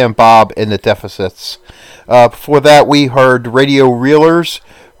DM Bob in the Deficits. Before that, we heard Radio Reelers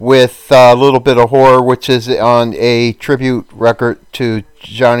with a little bit of horror, which is on a tribute record to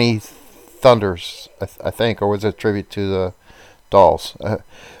Johnny Thunders, I think, or was it a tribute to the Dolls?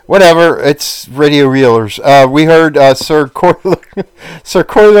 Whatever, it's Radio Reelers. We heard Sir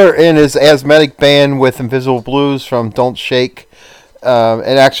Coyler and his asthmatic band with Invincible Blues from Don't Shake.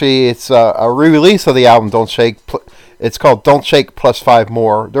 And actually, it's a re-release of the album Don't Shake. It's called Don't Shake Plus 5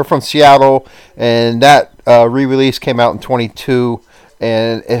 More. They're from Seattle, and that re-release came out in 22.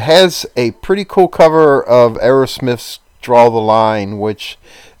 And it has a pretty cool cover of Aerosmith's Draw the Line, which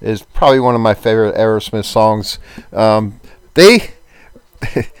is probably one of my favorite Aerosmith songs.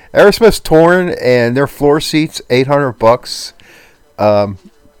 Aerosmith's touring, and their floor seats, $800.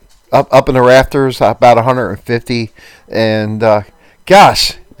 Up in the rafters, about 150. And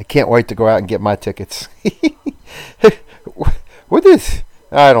gosh, I can't wait to go out and get my tickets. What is?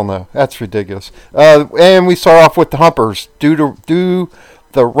 I don't know. That's ridiculous. And we start off with the Humpers. Do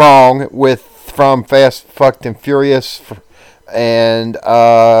the Wrong from Fast, Fucked, and Furious, and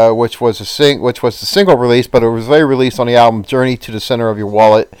which was the single release, but it was later released on the album Journey to the Center of Your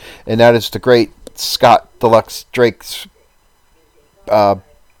Wallet, and that is the great Scott Deluxe Drake's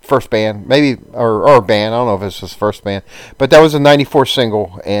first band, maybe, or band. I don't know if it's his first band, but that was a '94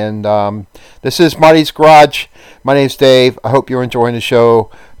 single. And this is Mottey's Garage. My name's Dave. I hope you're enjoying the show.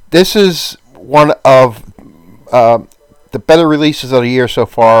 This is one of the better releases of the year so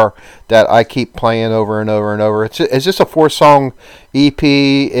far that I keep playing over and over and over. It's just a 4-song EP.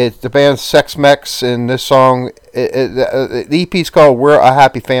 The band's Sex Mex, and this song, the EP is called We're a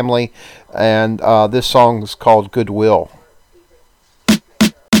Happy Family, and this song is called Goodwill.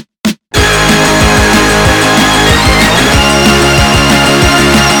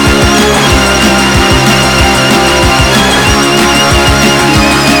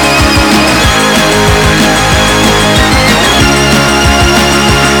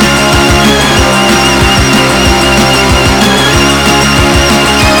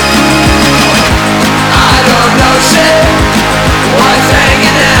 What's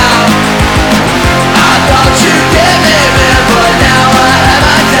hanging out? I thought you'd give me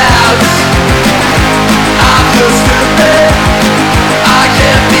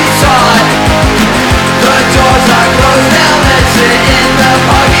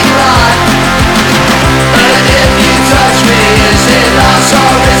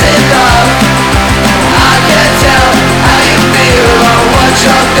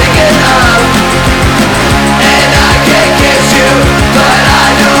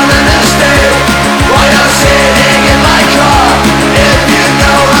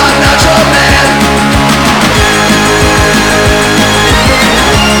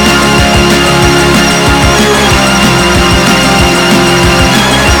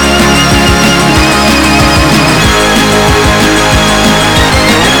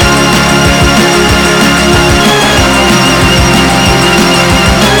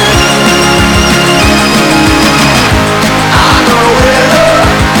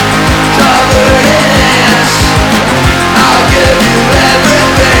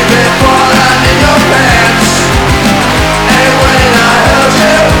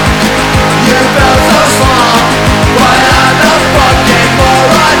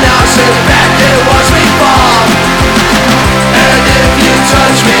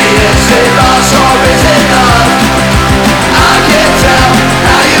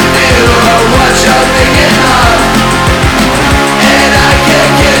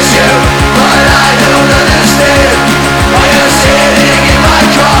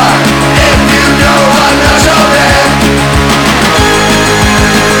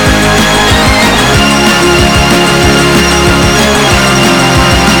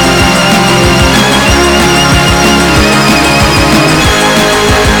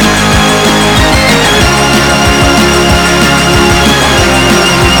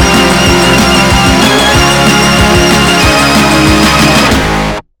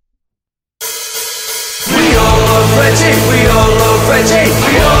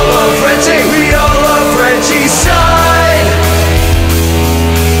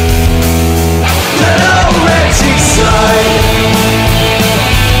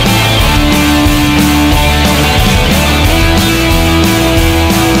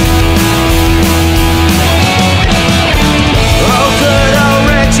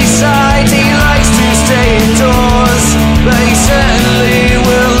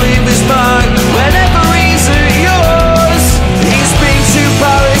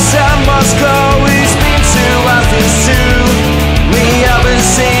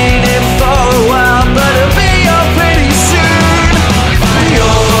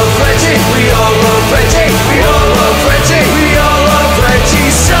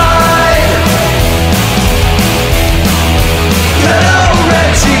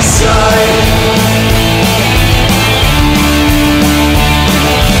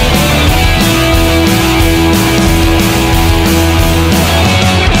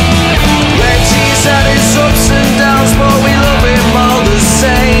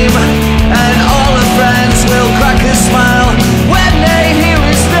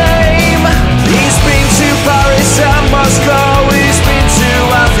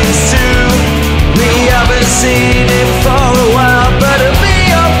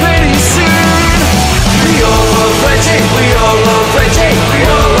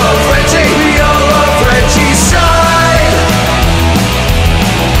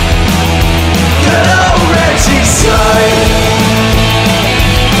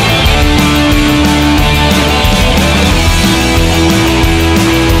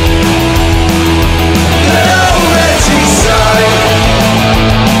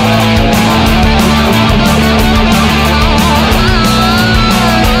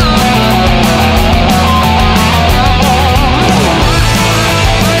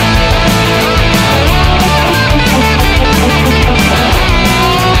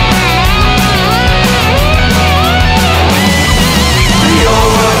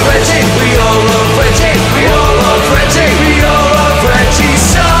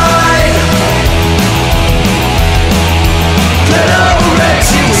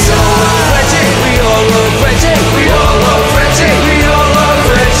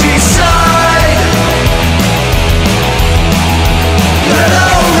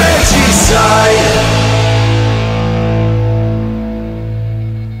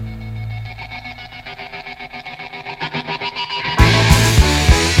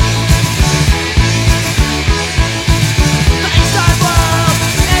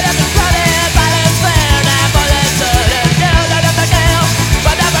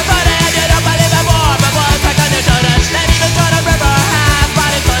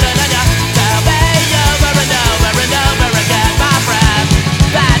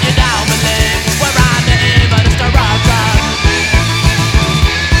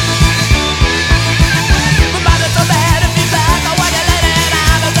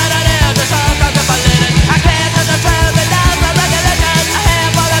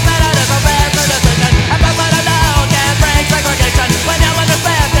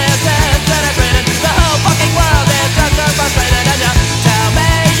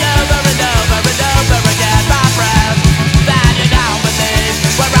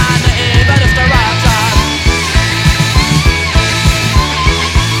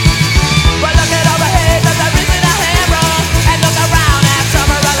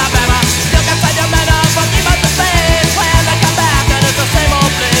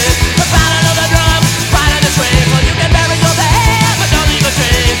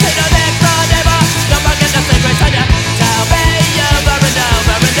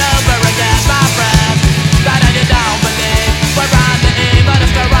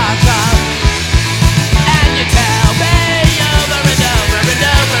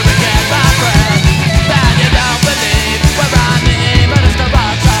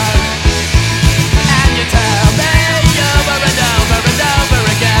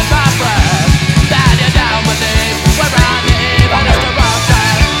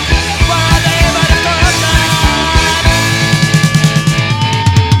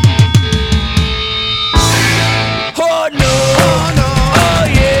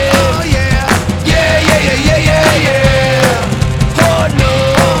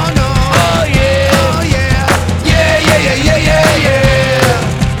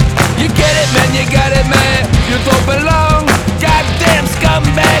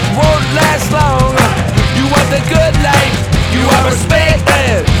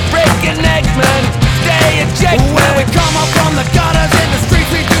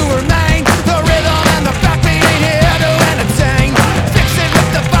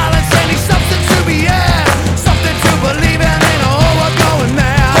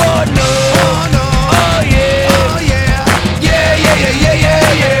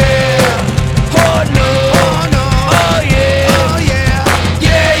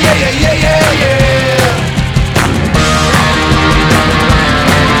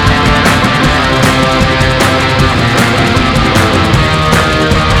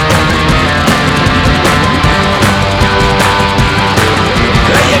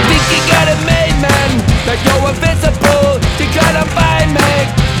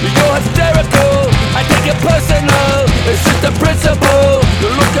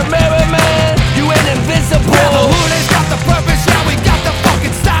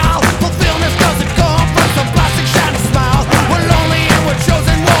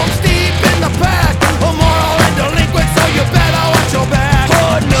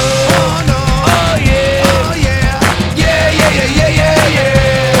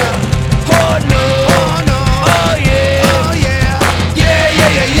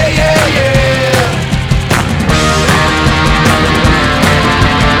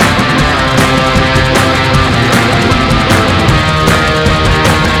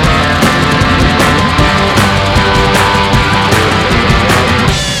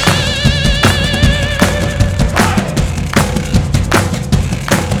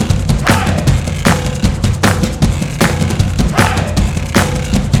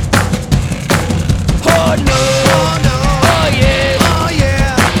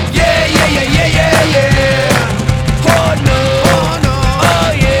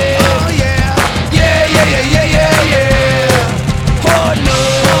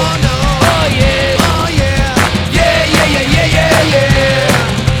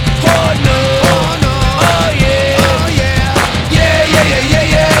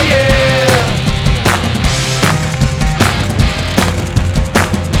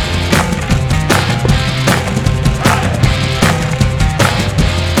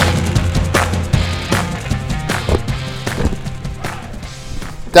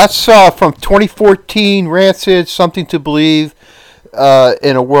That's from 2014, Rancid, Something to Believe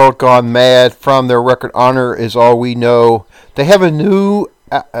in a World Gone Mad, from their record Honor Is All We Know. They have a new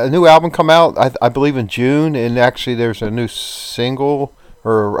album come out, I believe, in June, and actually there's a new single,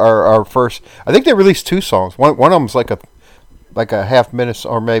 or our first. I think they released 2 songs. One of them's like a half minute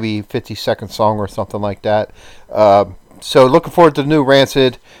or maybe 50-second song or something like that. So looking forward to the new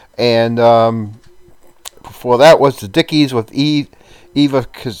Rancid, and before that was the Dickies with Eva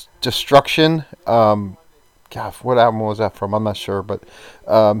Destruction. God, what album was that from? I'm not sure, but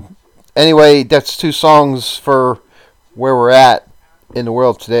anyway, that's 2 songs for where we're at in the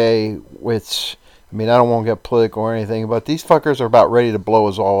world today, which, I mean, I don't want to get political or anything, but these fuckers are about ready to blow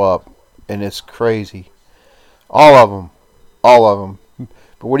us all up, and it's crazy. All of them.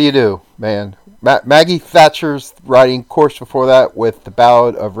 But what do you do, man? Maggie Thatcher's writing course before that with The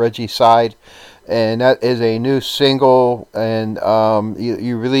Ballad of Regicide, and that is a new single, and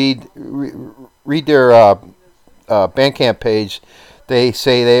you read their Bandcamp page. They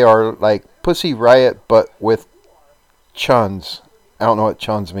say they are like Pussy Riot, but with chuns. I don't know what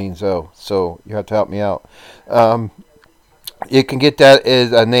chuns means, though, so you have to help me out. You can get that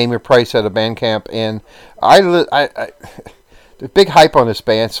as a Name Your Price at a Bandcamp, and there's big hype on this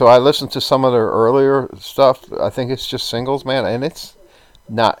band, so I listened to some of their earlier stuff. I think it's just singles, man, and it's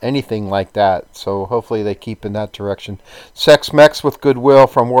not anything like that, so hopefully they keep in that direction. Sex Mex with Goodwill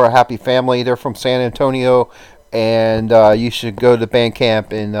from We're a Happy Family. They're from San Antonio, and you should go to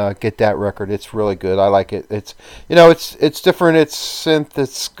Bandcamp and get that record. It's really good. I like it. It's it's different. It's synth.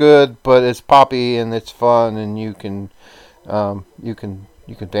 It's good, but it's poppy and it's fun, and you can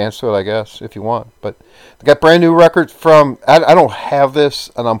dance to it, I guess, if you want. But they got brand new records from. I don't have this,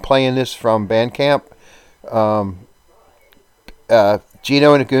 and I'm playing this from Bandcamp.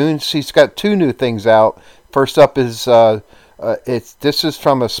 Gino and the Goons. He's got 2 new things out. First up is this is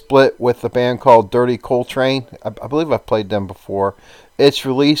from a split with a band called Dirty Coltrane. I believe I've played them before. It's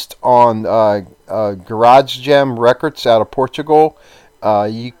released on Garage Gem Records out of Portugal.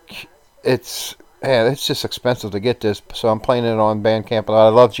 It's just expensive to get this, so I'm playing it on Bandcamp. But I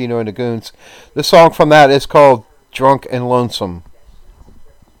love Gino and the Goons. The song from that is called Drunk and Lonesome.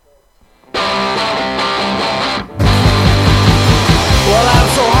 Well, I'm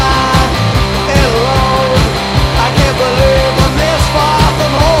so high and low, I can't believe I'm this far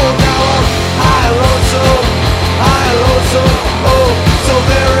from home. Now I'm high and lonesome, oh, so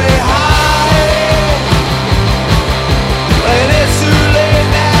very high. And it's too late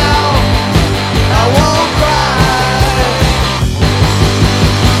now, I won't cry.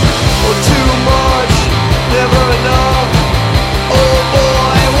 Oh, too much, never enough,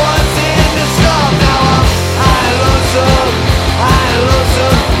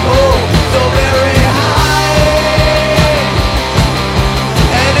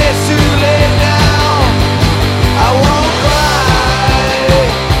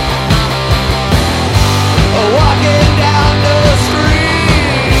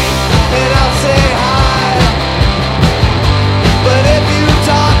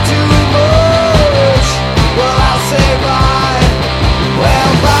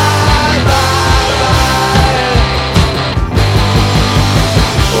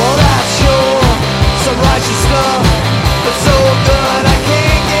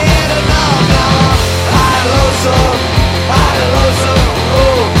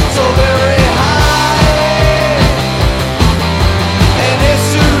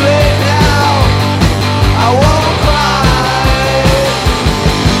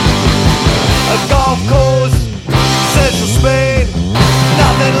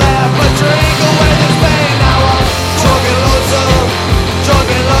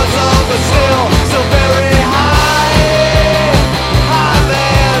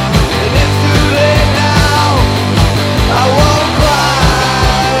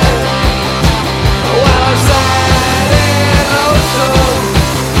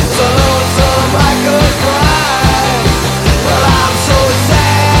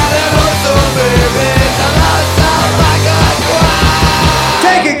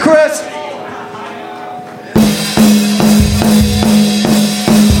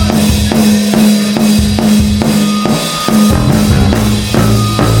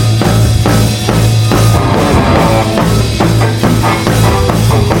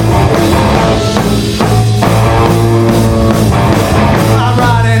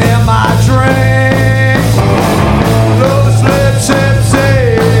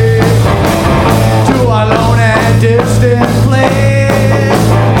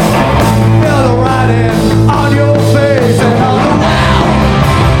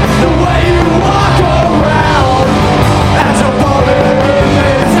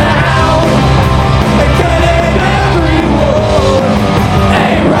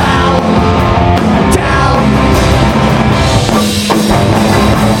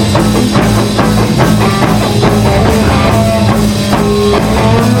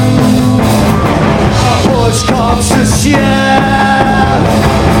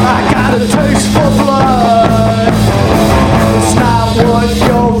 what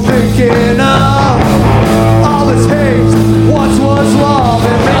you're thinking of. All this hate once was love,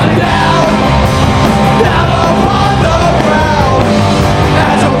 and right down, down upon the ground,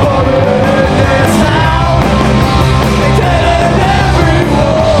 as a bullet in this sound, they did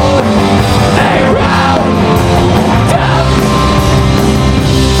everyone around, down.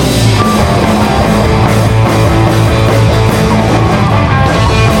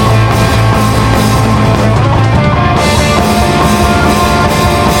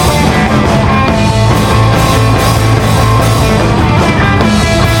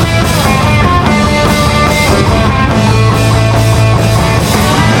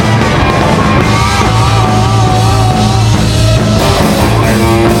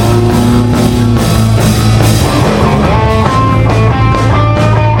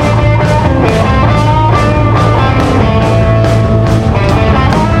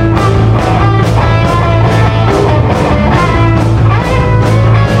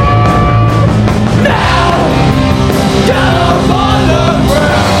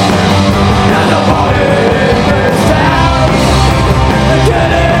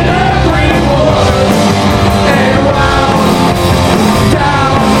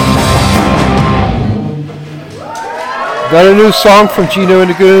 Got a new song from Gino and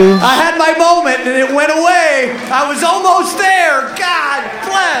the Goons. I had my moment and it went away. I was almost there. God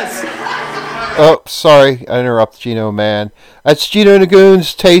bless. Oh, sorry, I interrupted Gino, man. That's Gino and the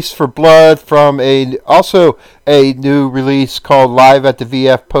Goons, Taste for Blood, from also a new release called Live at the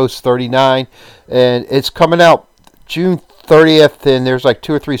VF Post 39, and it's coming out June 30th, and there's like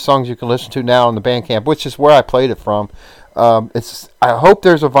 2 or 3 songs you can listen to now on the Bandcamp, which is where I played it from. I hope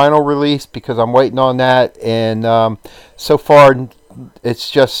there's a vinyl release because I'm waiting on that, and so far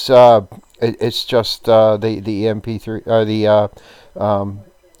it's just the MP3 or the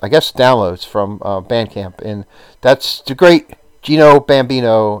I guess downloads from Bandcamp, and that's the great Gino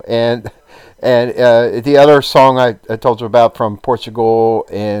Bambino, and the other song I told you about from Portugal,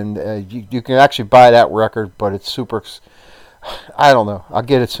 and you can actually buy that record, but it's super. I don't know. I'll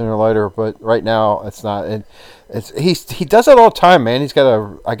get it sooner or later, but right now it's not. And he does it all the time, man. He's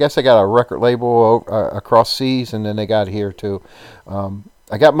got I guess they got a record label across seas, and then they got it here too.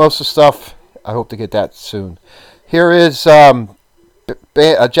 I got most of the stuff. I hope to get that soon. Here is a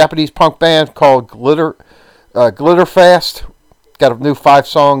Japanese punk band called Glitterfast. Got a new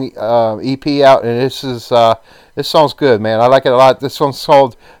 5-song EP out, and this song's good, man. I like it a lot. This one's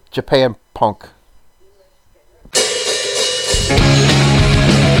called Japan Punk.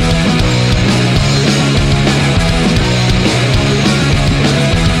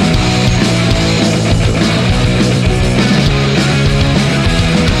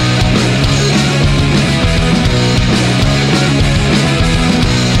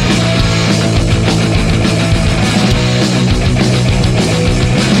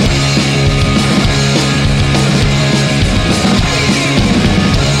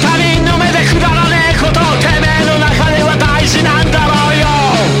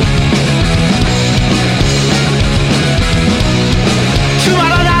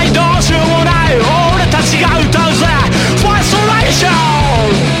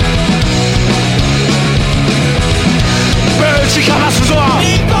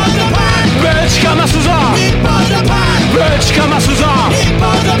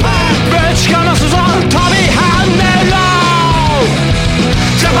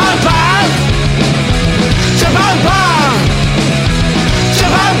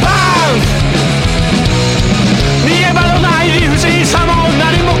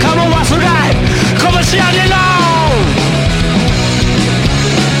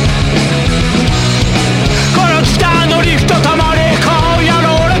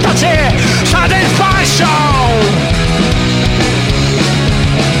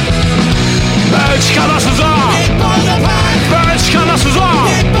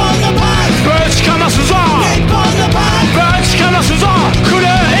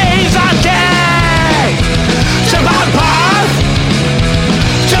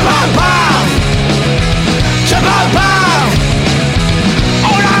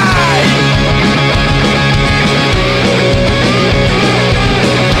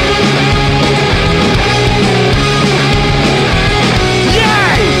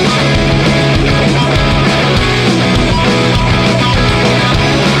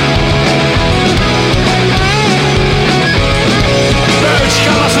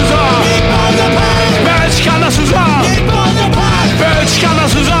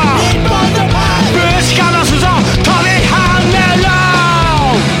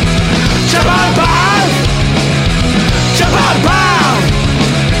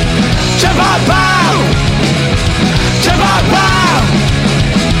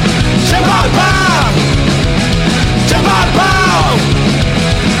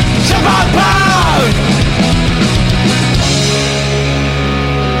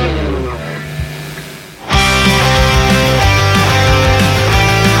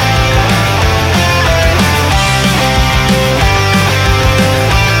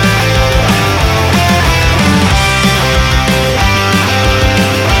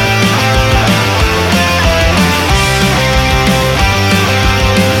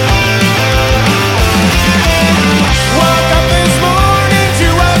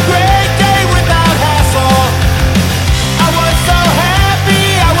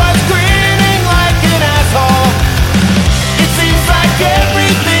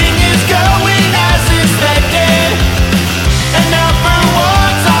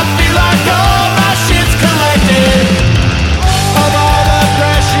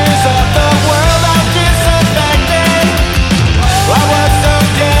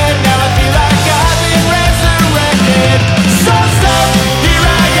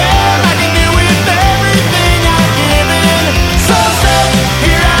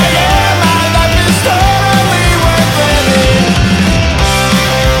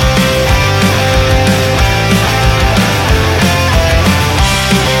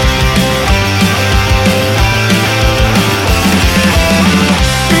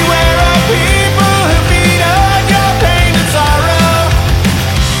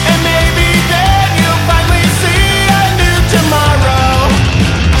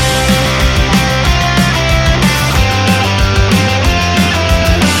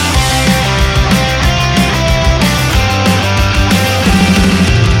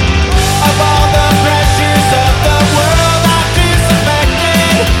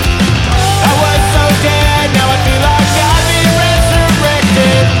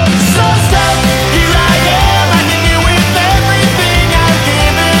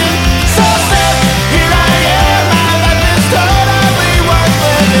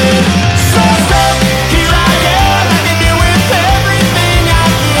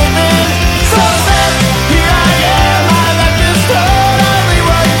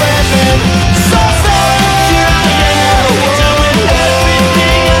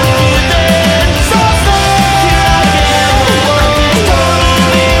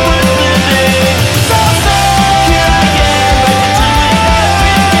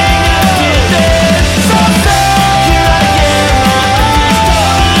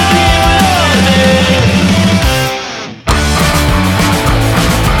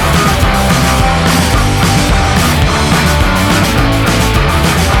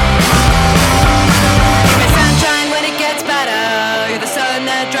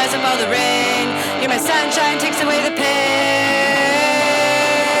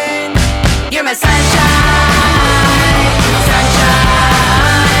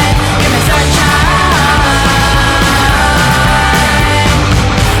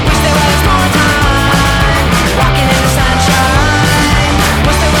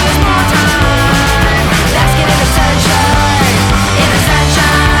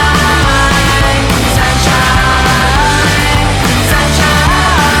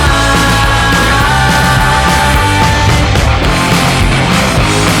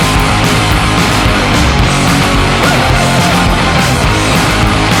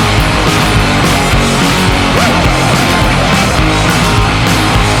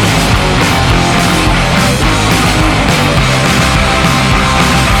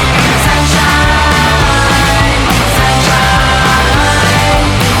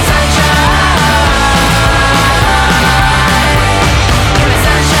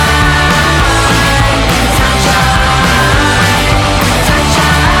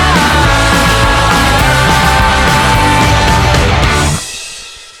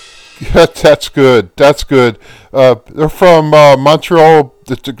 Yeah, that's good. That's good. They're from Montreal.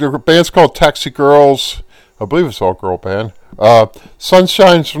 The band's called Taxi Girls. I believe it's all girl band.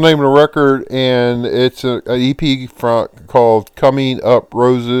 Sunshine's the name of the record, and it's an EP called Coming Up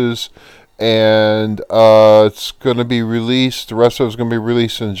Roses, and it's going to be released. The rest of it's going to be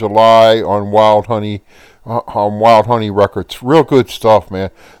released in July on Wild Honey Records. Real good stuff,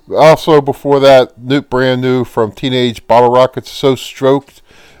 man. Also, before that, brand new from Teenage Bottle Rockets, So Stroked,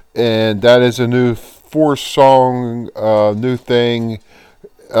 and that is a new 4-song new thing.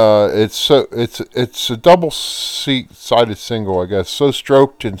 It's a double-sided single, I guess. So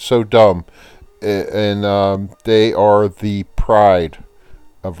Stroked and So Dumb, and they are the pride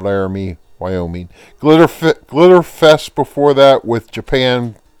of Laramie, Wyoming. Glitter Fest before that with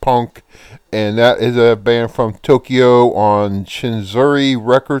Japan Punk, and that is a band from Tokyo on Shinzuri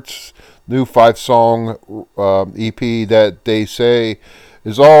Records. New 5-song EP that they say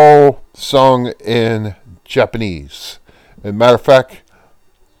is all sung in Japanese. As a matter of fact,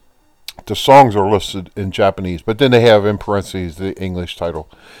 the songs are listed in Japanese, but then they have in parentheses the English title.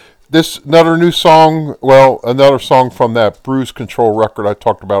 Another song from that Bruise Control record I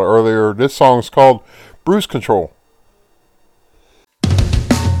talked about earlier. This song is called Bruise Control.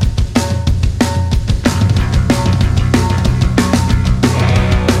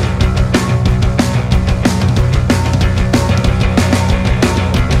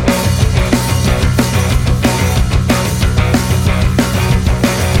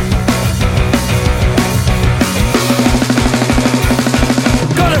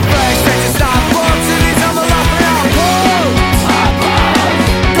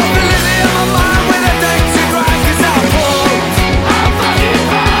 Cause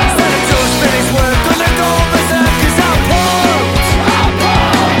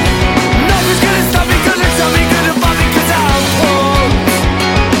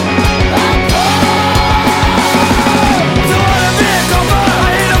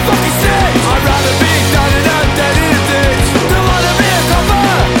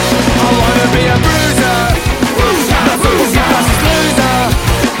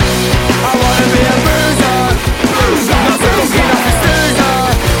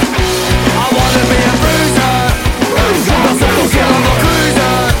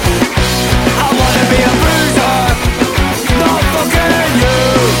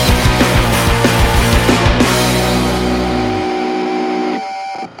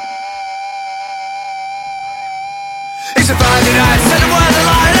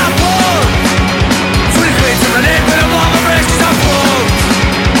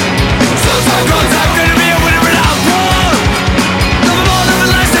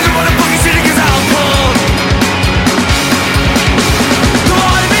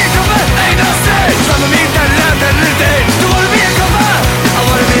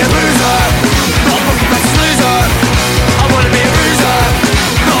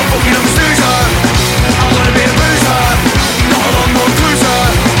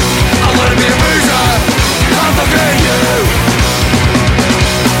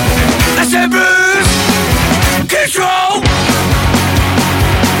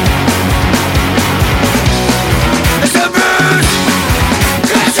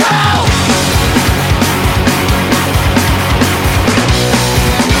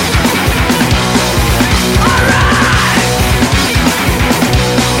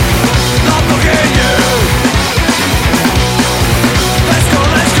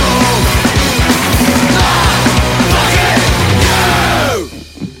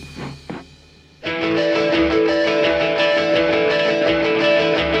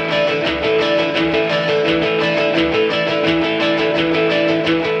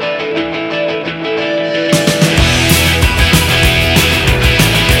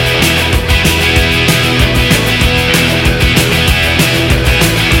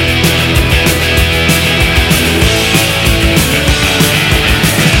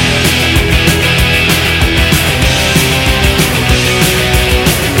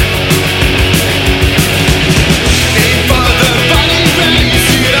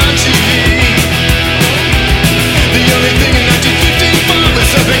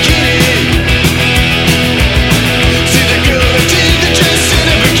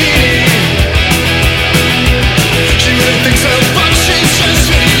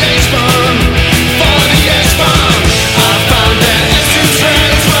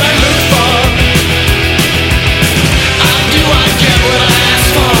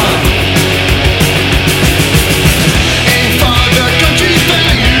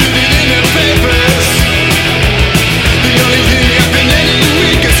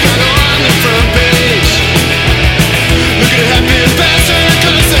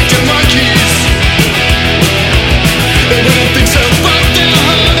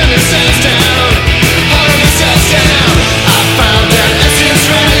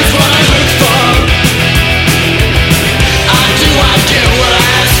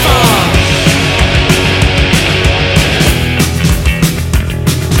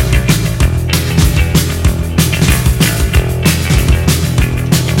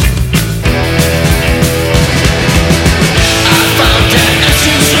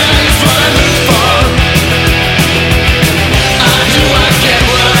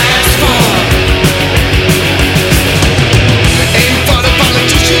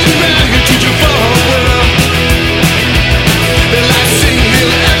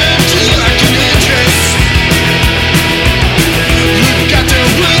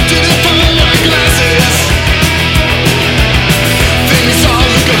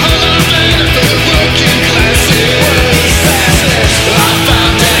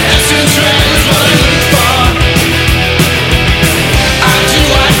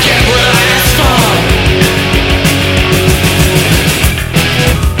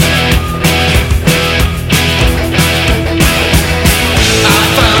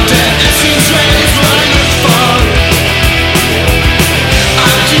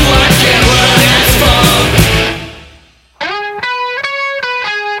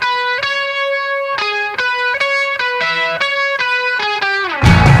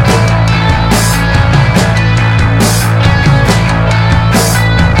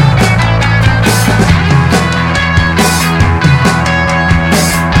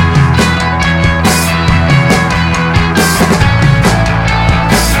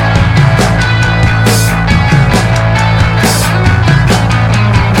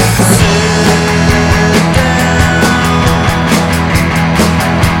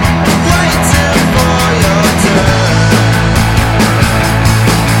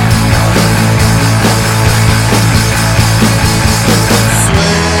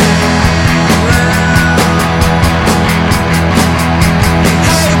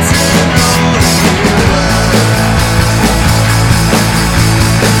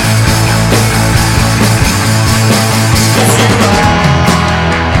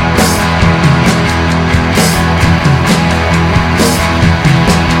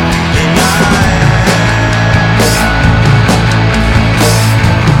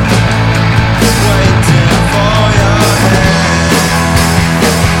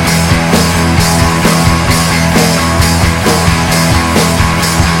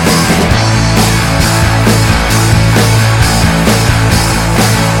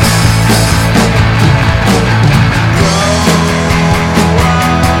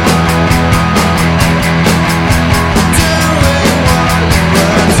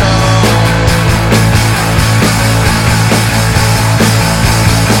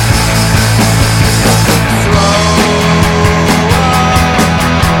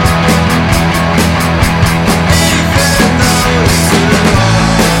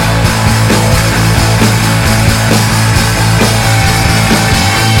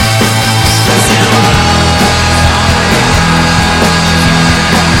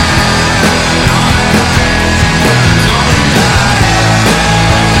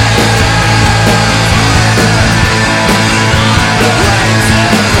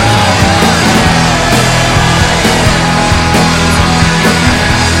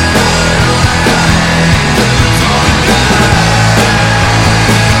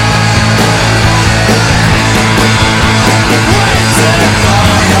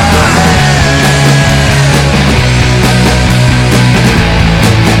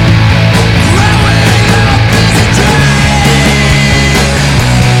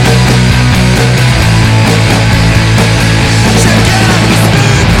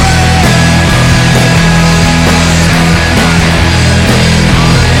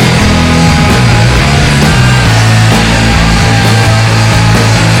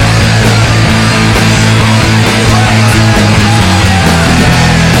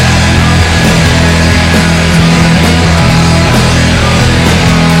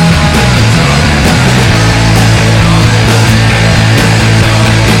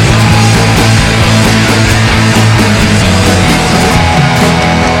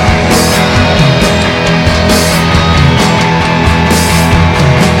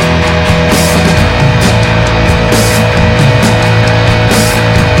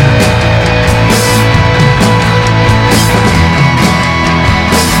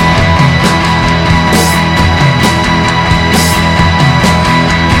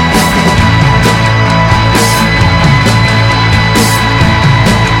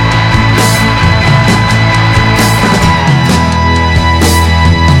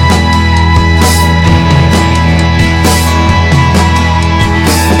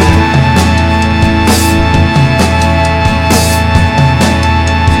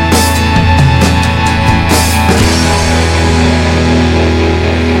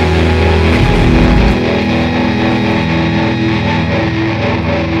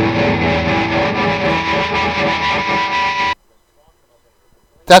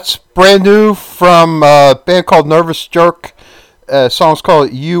that's brand new from a band called Nervous Jerk. Song's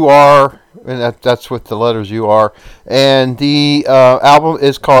called You Are, and that's with the letters You Are. And the album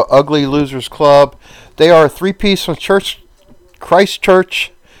is called Ugly Losers Club. They are a three-piece from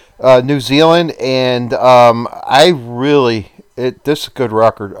Christchurch, New Zealand, and this is a good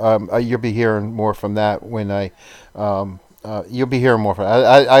record. You'll be hearing more from that when you'll be hearing more from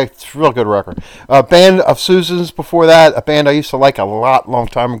it. It's a real good record. Band of Susans before that, a band I used to like a long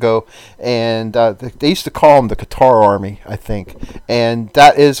time ago, and they used to call them the Guitar Army, I think. And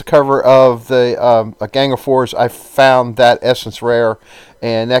that is a cover of the A Gang of Fours. I found that Essence Rare,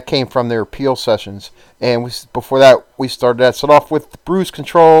 and that came from their Peel sessions. And before that, we started that set off with Bruise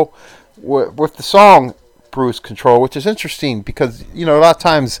Control, with the song Bruise Control, which is interesting because, a lot of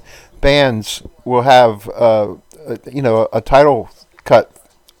times bands will have a title cut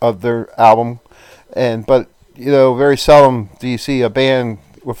of their album, but very seldom do you see a band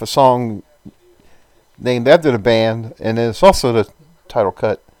with a song named after the band, and it's also the title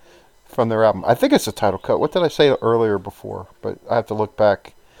cut from their album. I think it's the title cut. What did I say earlier before? But I have to look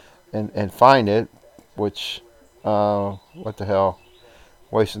back and find it, which, what the hell,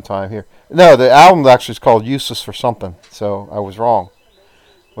 wasting time here. No, the album actually is called Useless for Something, so I was wrong,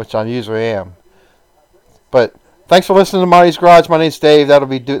 which I usually am. But thanks for listening to Mottey's Garage. My name's Dave.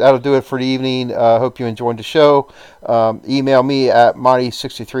 That'll do it for the evening. Hope you enjoyed the show. Email me at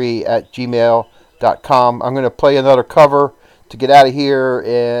mottey63@gmail.com. I'm going to play another cover to get out of here,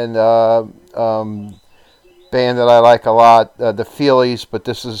 and band that I like a lot, the Feelies. But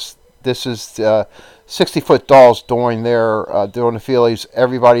this is 60-Foot Dolls doing the Feelies.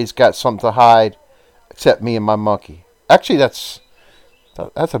 Everybody's got something to hide, except me and my monkey. Actually, that's a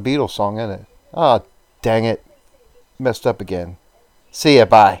Beatles song, isn't it? Ah, dang it. Messed up again. See ya,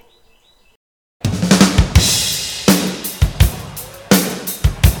 bye.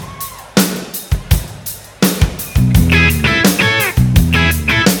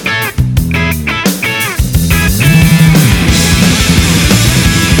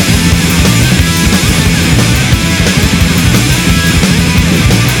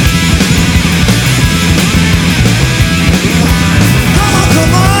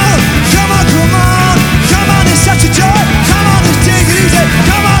 Come on, it's such a joy. Come on, let's take it easy.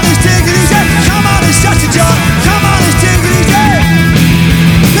 Come on,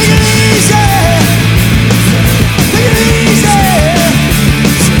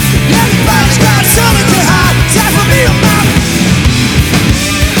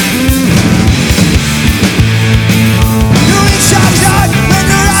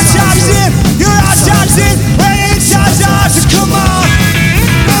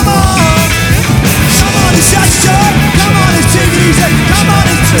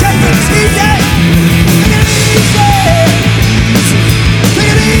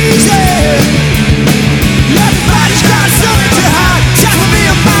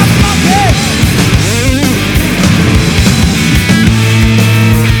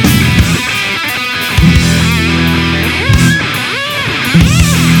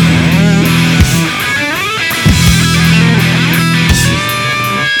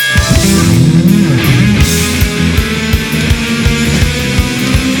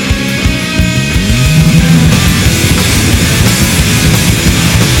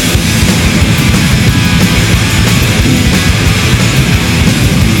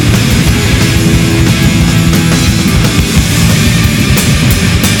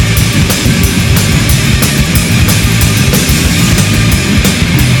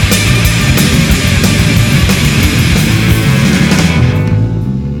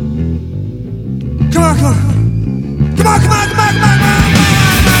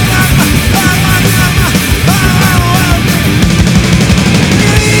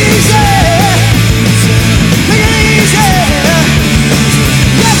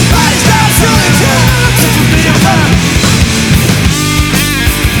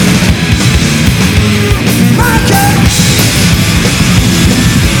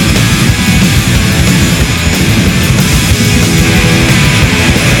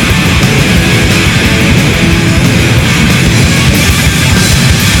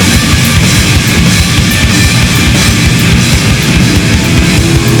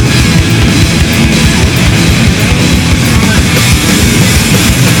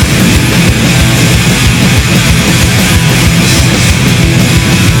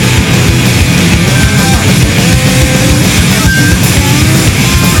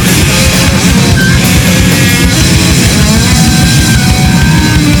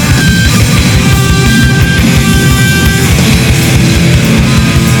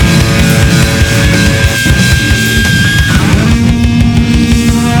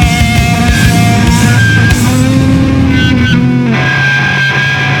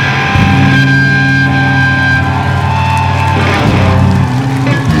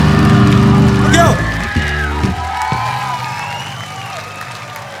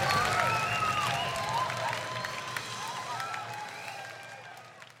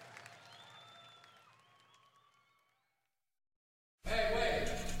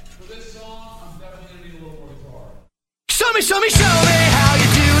 show me how you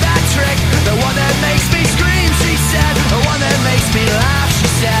do that trick. The one that makes me scream, she said. The one that makes me laugh, she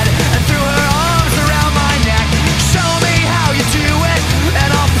said. And threw her arms around my neck. Show me how you do it, and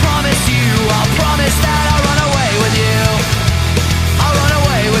I'll promise that I'll run away with you. I'll run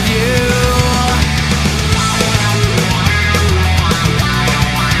away with you.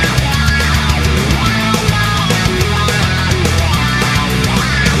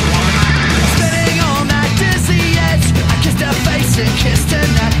 Kissed her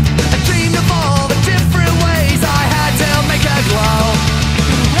neck. I dreamed of all the different ways I had to make her glow.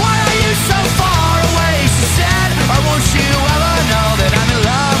 Why are you so far away? She said. Or won't you ever know that I'm in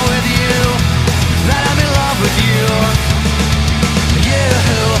love with you? That I'm in love with you. You,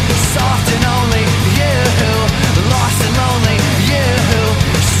 soft and only. You, lost and lonely. You,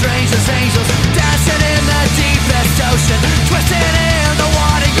 strange as angels dancing in the deepest ocean, twisting in the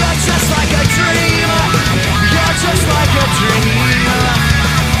water. You're just like a dream. You're just like a dream.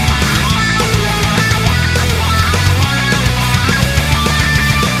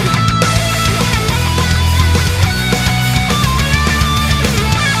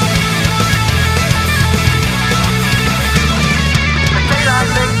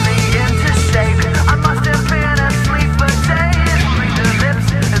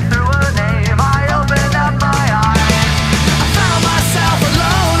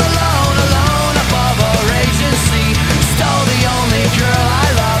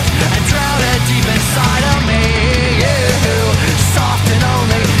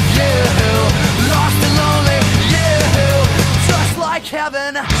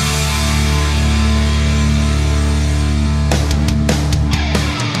 Heaven.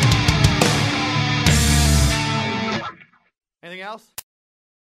 Anything else?